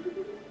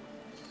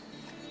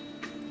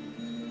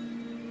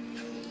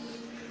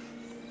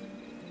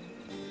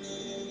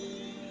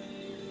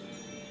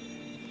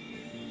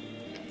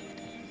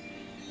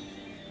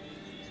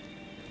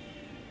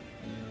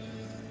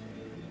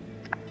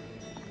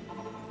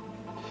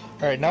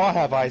 Alright, now I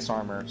have ice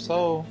armor,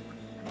 so...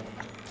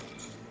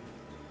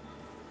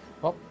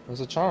 Oh,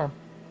 there's a charm.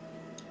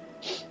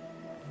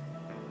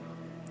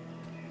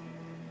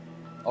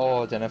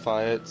 I'll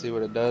identify it, see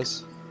what it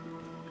does.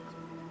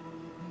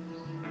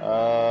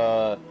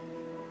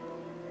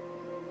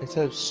 It's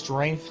a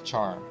strength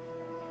charm.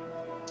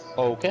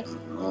 Okay.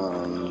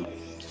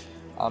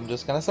 I'm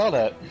just gonna sell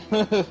that.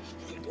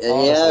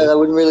 Yeah, that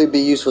wouldn't really be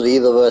useful to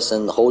either of us,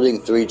 and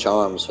holding 3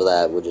 charms for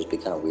that would just be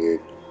kind of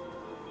weird.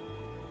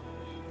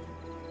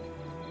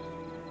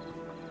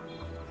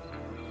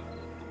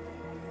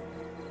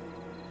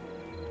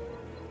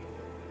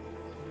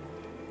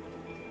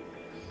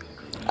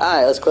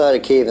 Alright, let's clear out a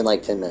cave in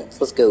like 10 minutes.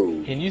 Let's go.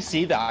 Can you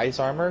see the ice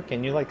armor?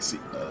 Can you like see?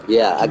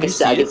 Yeah, I can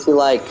see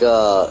like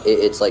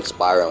it's like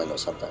spiraling or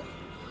something.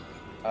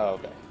 Oh,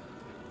 okay.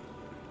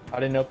 I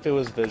didn't know if it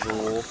was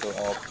visual for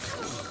all.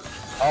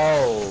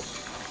 Oh.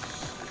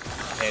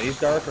 Yeah, these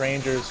Dark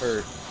Rangers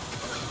hurt.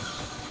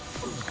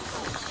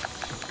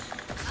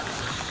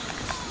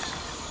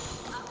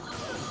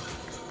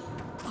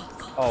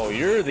 Oh,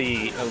 you're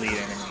the elite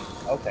enemy.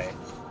 Okay.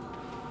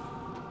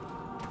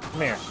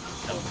 Come here.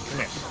 Come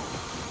here.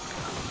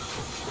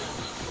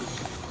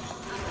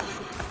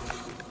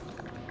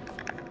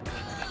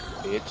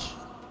 Bitch.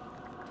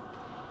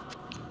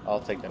 I'll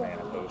take the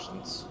mana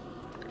potions.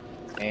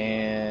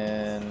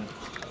 And...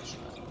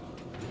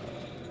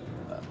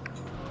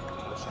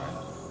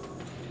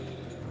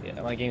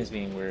 yeah, my game's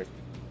being weird.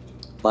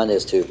 Mine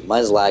is too.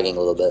 Mine's lagging a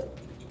little bit.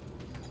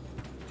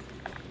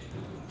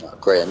 Oh,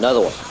 great,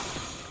 another one.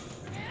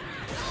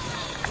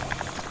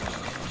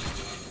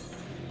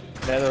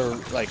 Another,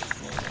 like,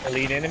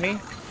 elite enemy?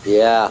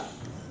 Yeah.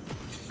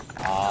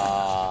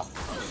 Ah.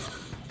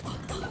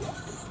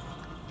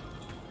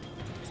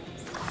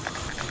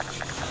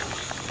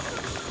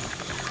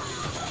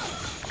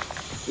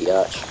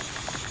 Yatch.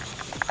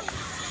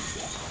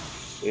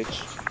 Bitch.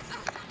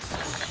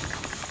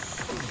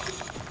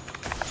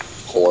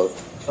 Whore.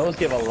 Those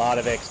give a lot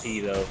of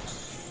XP, though.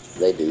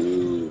 They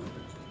do.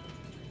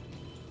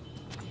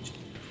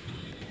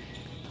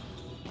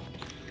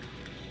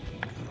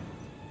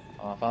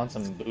 found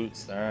some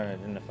boots. They're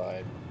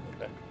unidentified.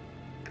 Okay.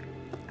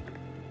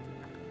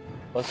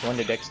 +1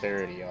 to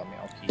dexterity. I mean,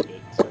 I'll keep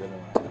it. It's better than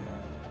what I have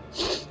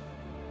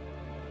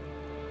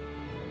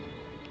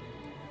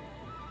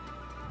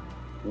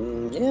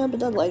now. Yeah, but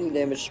that lightning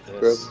damage, bro.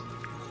 This.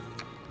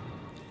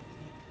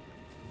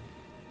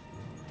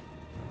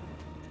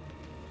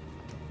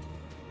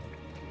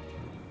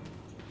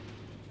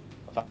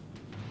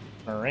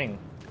 A ring.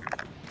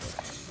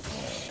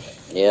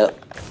 Yep.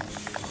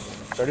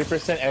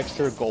 30%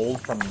 extra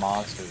gold from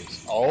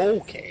monsters.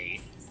 Okay.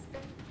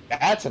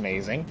 That's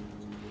amazing.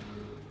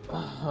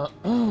 Yeah,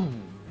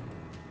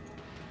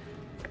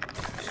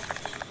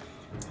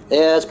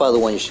 that's probably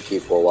the one you should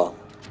keep for a while.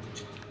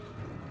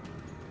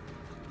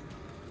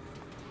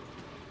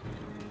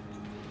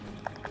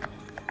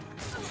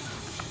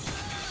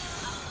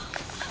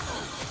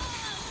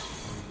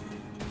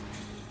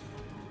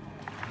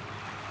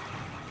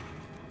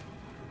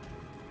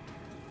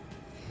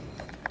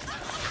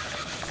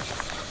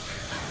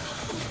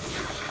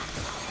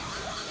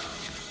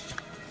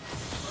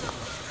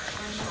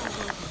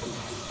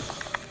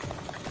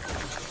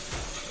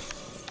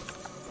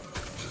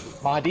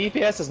 My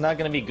DPS is not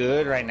going to be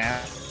good right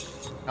now,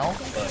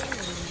 but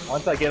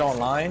once I get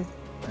online,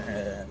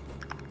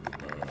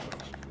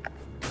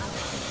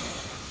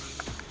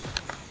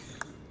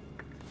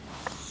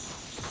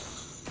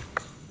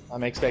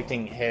 I'm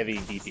expecting heavy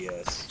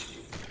DPS.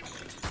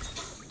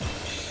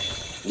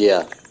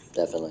 Yeah,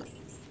 definitely.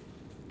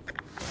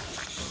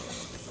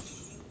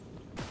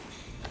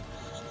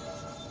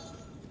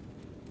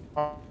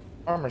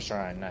 Armor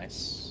Shrine,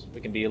 nice.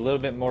 We can be a little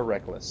bit more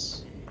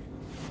reckless.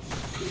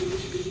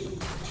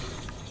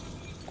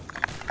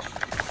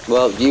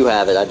 Well, you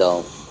have it, I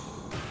don't.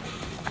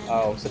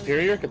 Oh,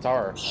 Superior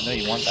Guitar. I know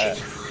you want that.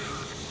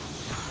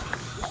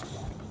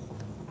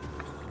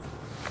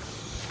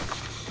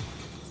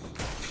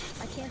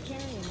 I can't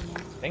carry anymore. I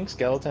think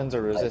skeletons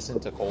are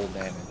resistant to cold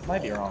damage.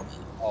 Might be wrong.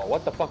 Oh,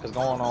 what the fuck is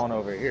going on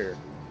over here?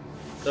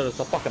 So it's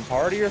a fucking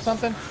party or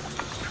something?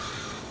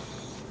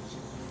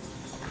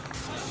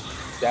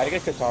 Gotta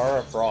get Katara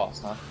or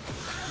Frost, huh?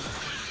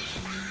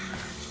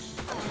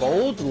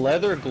 Gold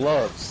leather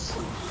gloves.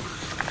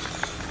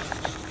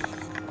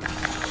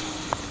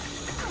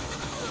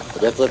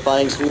 We're definitely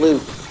finding some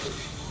loot.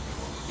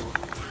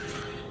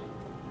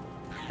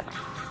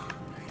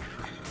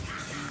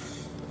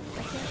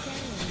 I can't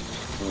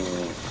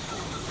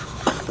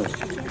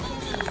carry anymore.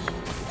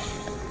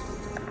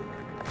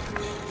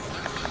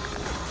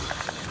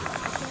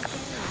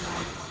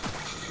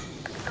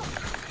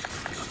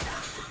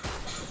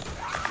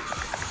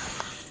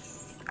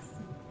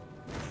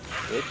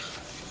 Bitch.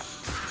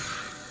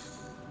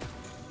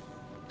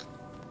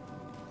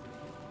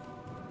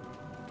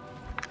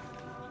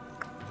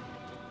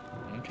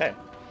 Okay.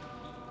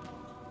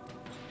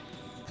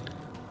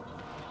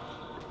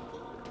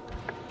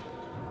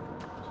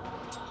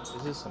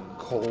 This is some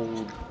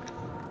cold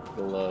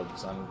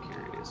gloves. I'm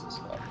curious as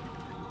fuck.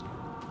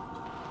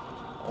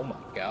 Oh my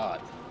god.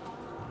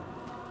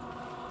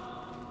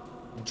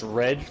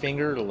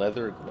 Dreadfinger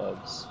leather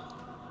gloves.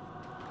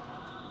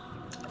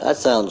 That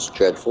sounds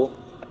dreadful.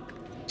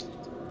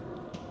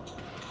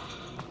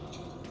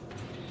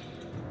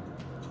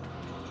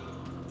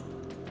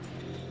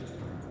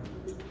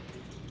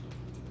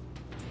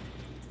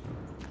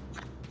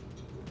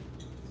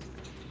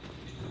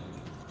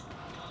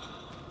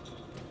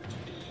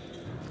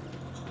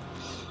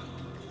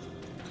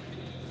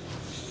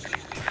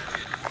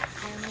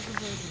 I am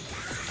overburdened.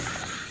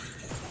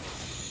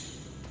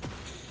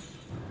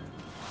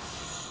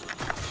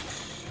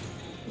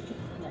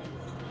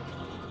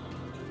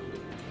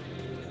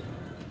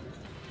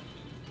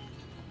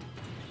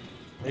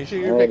 Make sure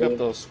you pick up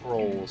those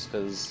scrolls,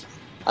 because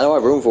I don't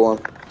have room for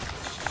them.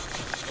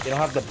 you don't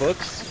have the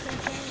books.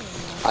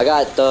 I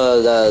got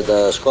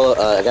the scroll.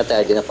 I got the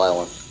identify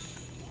one.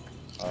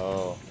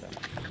 Oh,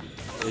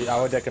 okay.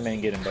 I would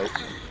recommend getting both.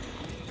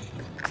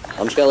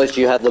 I'm just gonna let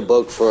you have the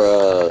book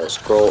for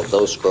scroll.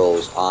 Those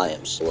scrolls. I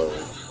am slow.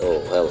 Oh,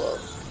 hello.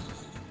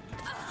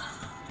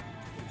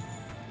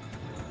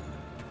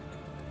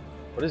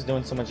 What is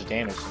doing so much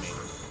damage to me?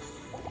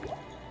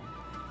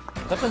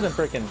 Something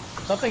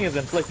is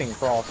inflicting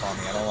frost on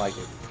me. I don't like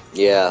it.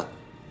 Yeah.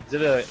 Is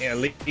it an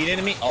elite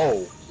enemy?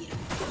 Oh.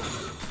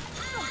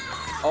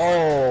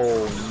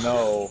 Oh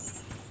no.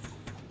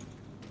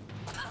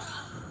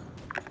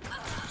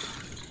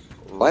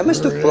 Why am I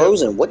still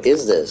frozen? What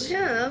is this?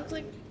 Yeah, I was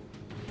like.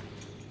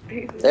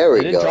 There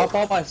we Did it go. drop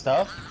all my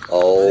stuff?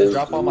 Oh, Did it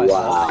drop all my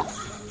wow.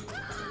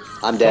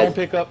 stuff? I'm Don't dead.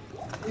 pick up.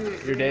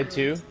 You're dead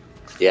too?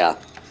 Yeah.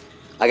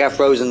 I got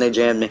frozen. They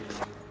jammed me.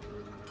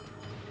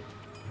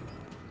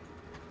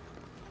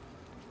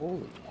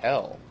 Holy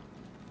hell.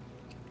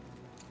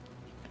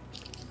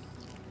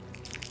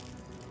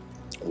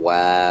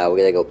 Wow. We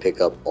gotta go pick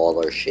up all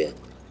our shit.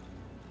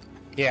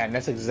 Yeah, and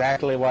that's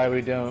exactly why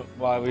we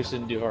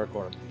shouldn't do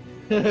hardcore.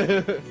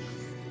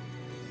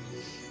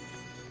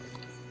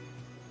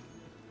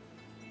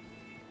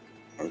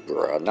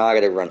 Bro, now I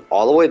gotta run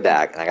all the way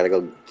back, and I gotta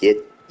go get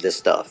This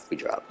stuff we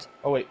dropped.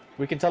 Oh wait,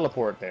 we can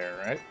teleport there,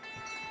 right?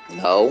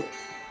 No,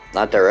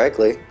 not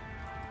directly.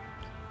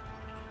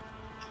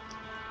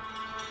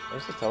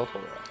 Where's the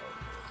teleport at?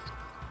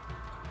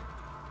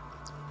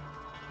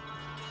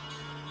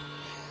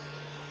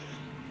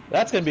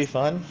 That's gonna be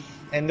fun.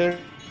 And they're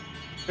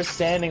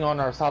standing on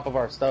our top of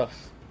our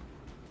stuff.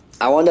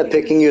 I wound up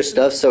picking your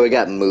stuff so it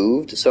got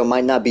moved, so it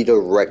might not be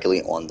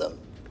directly on them.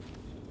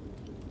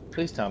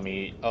 Please tell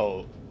me.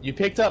 Oh, you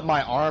picked up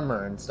my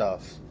armor and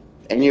stuff.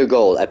 And your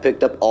gold. I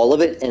picked up all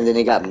of it and then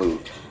it got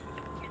moved.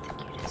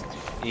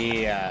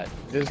 Yeah.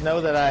 Just know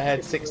that I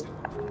had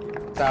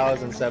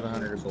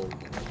 6,700 gold.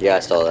 Yeah, I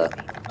saw that.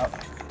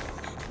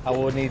 I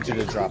will need you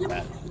to drop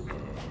that.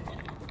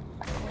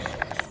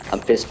 I'm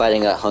fist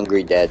fighting a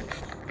hungry dead.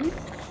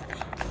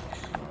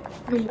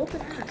 I'm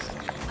whooping ass.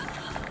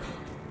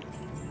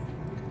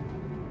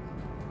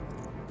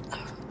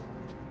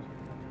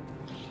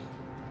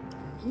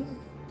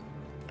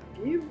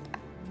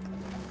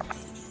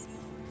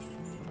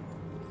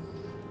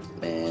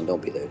 Man,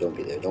 don't be there, don't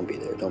be there, don't be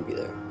there, don't be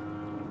there.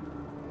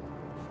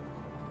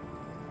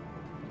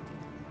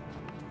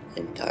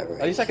 Entire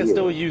At least I can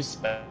still use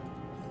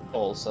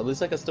spells. At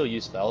least I can still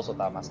use spells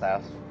without my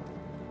staff.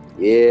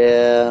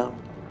 Yeah.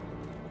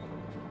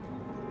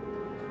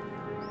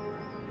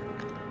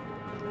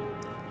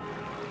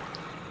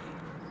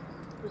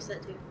 What's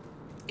that do?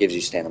 Gives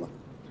you stamina.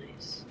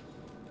 Nice.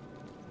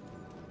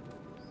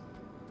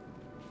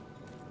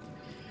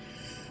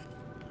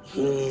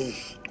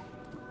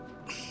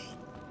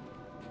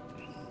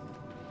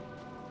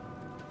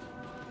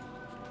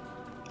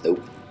 Nope.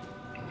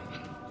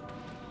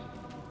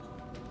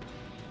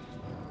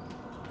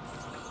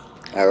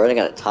 Alright, we're running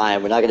out of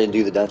time. We're not gonna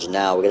do the dungeon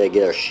now. We gotta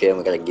get our shit and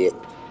we gotta get.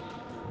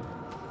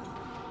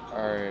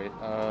 Alright,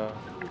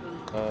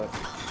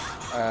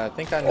 I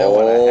think I know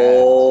what I had.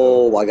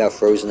 Oh, I got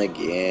frozen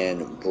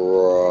again,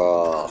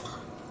 bruh.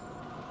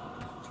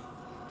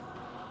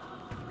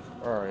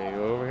 Where are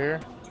you? Over here?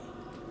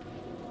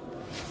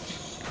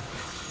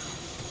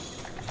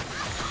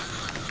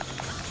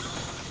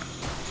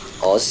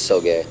 Oh, this is so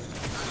gay.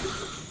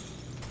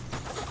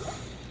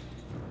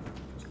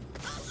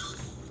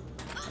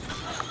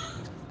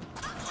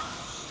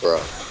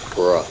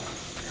 Bruh.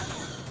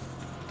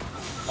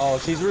 Oh,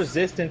 she's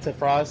resistant to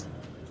frost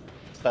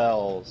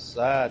spells.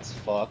 That's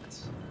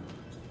fucked.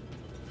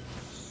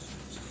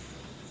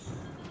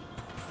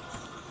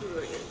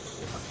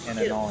 And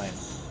annoying.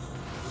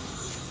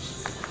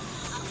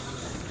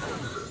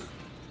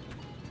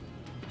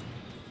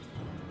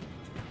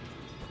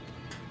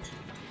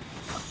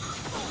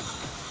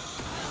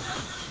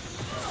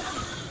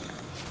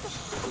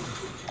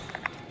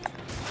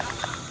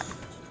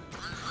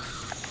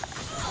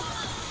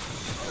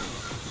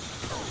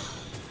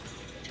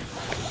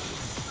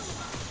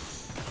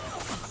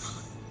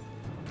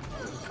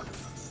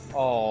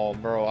 Oh,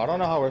 bro, I don't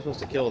know how we're supposed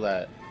to kill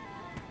that.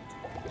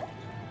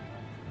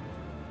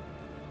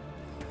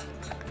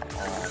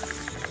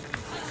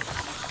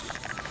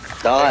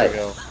 Die. There we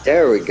go.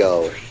 There we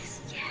go.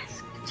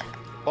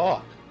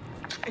 Fuck.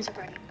 I'm so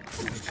proud.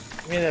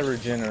 Give me that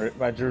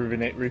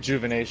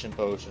rejuvenation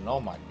potion.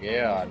 Oh my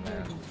god,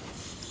 man.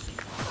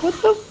 What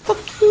the fuck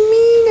do you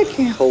mean I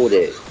can't hold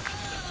it?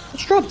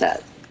 Let's drop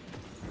that.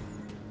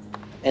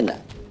 And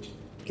that.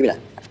 Give me that.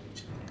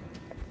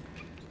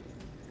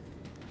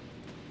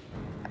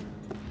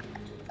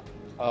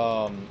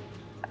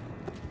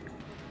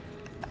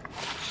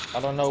 I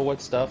don't know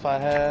what stuff I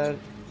had,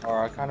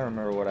 or I kind of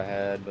remember what I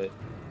had, but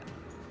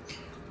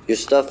Your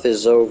stuff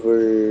is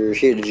over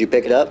here. Did you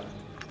pick it up?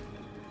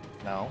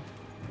 no.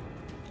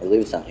 I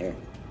believe it's down here.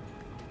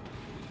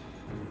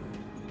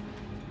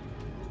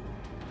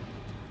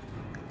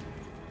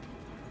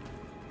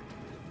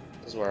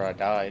 This is where I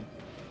died.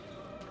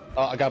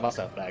 Oh, I got my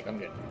stuff back. I'm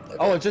good. Okay.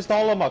 Oh, it's just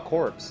all on my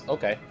corpse.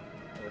 Okay.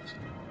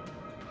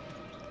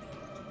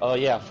 Oh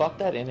yeah, fuck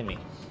that enemy.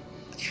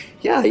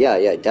 Yeah.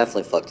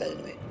 Definitely fuck that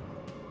enemy.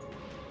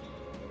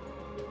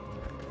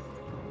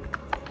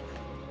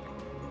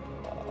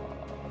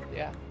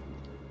 Yeah.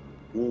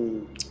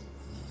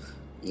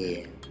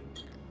 Yeah.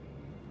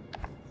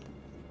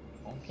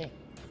 Okay.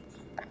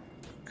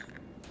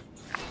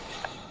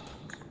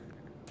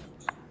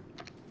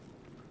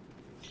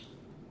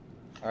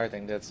 I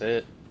think that's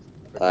it.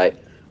 Alright.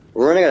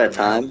 We're running out of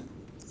time,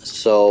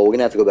 so we're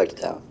gonna have to go back to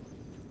town.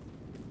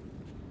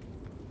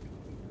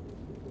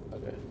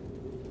 Okay.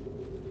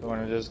 You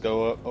wanna just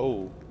go up?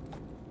 Oh.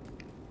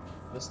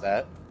 What's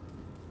that?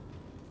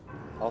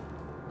 I'll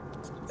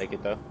take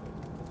it though.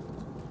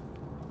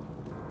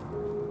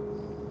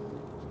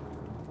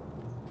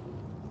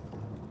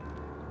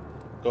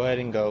 Go ahead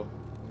and go.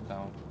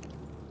 Down.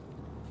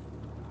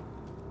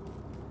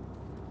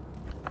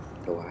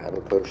 Do I have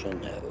a potion?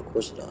 No, of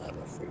course I don't have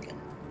a freaking.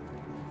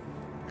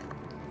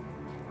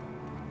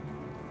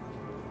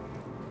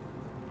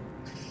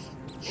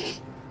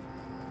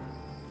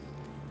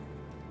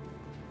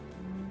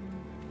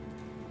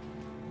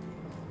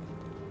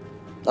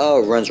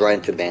 Oh, it runs right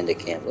into bandit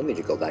camp. Let me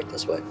just go back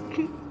this way.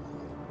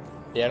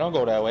 Yeah, don't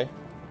go that way.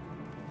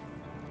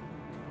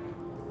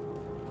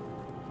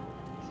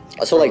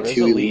 I saw Bro, like there's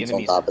 2 elite elites on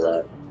enemies. top of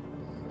that.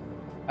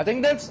 I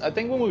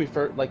think when we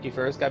first, like, you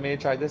first got me to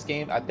try this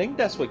game, I think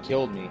that's what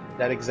killed me.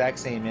 That exact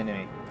same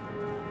enemy.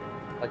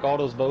 Like all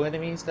those bow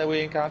enemies that we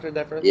encountered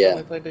that first time Yeah,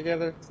 we played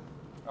together.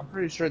 I'm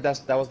pretty sure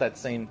that was that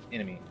same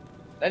enemy.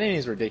 That enemy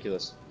is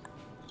ridiculous.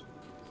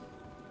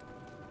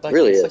 it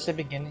really It's like is. the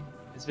beginning.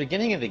 It's the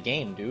beginning of the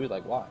game, dude.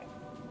 Like why?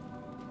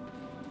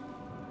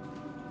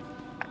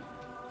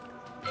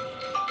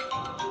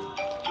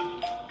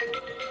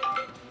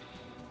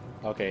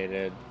 Okay,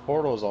 the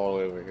portal's all the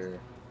way over here.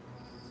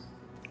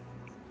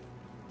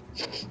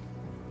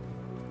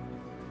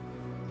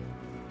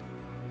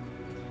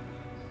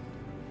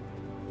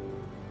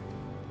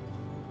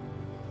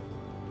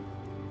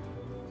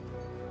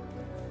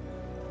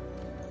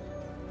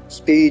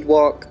 Speed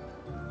walk.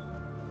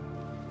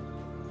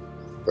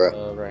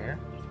 Bro, Right here.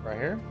 Right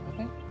here.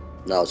 Okay.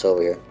 no, it's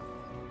over here.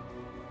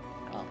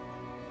 Oh.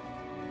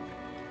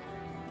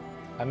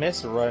 I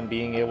miss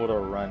being able to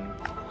run.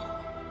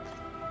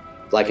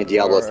 Like in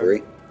Diablo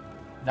 3.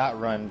 Not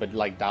run, but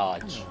like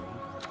dodge.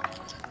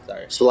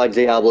 Sorry. So like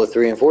Diablo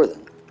 3 and 4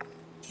 then.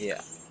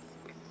 Yeah.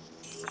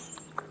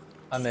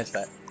 I miss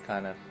that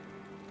kind of.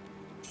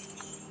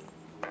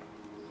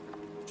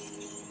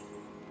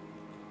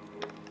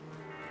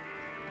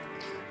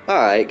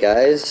 Alright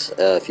guys,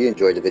 if you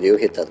enjoyed the video,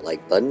 hit that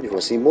like button. If you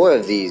want to see more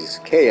of these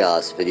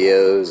chaos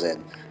videos,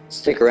 and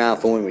stick around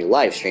for when we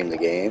live stream the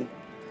game.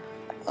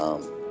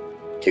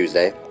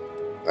 Tuesday,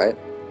 right?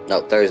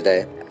 No,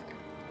 Thursday.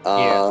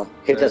 Yeah.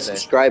 Hit that Thursday.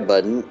 subscribe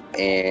button,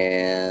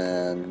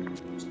 and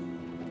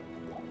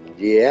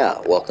yeah,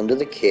 welcome to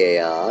the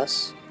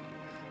chaos.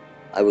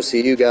 I will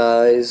see you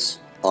guys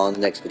on the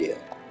next video.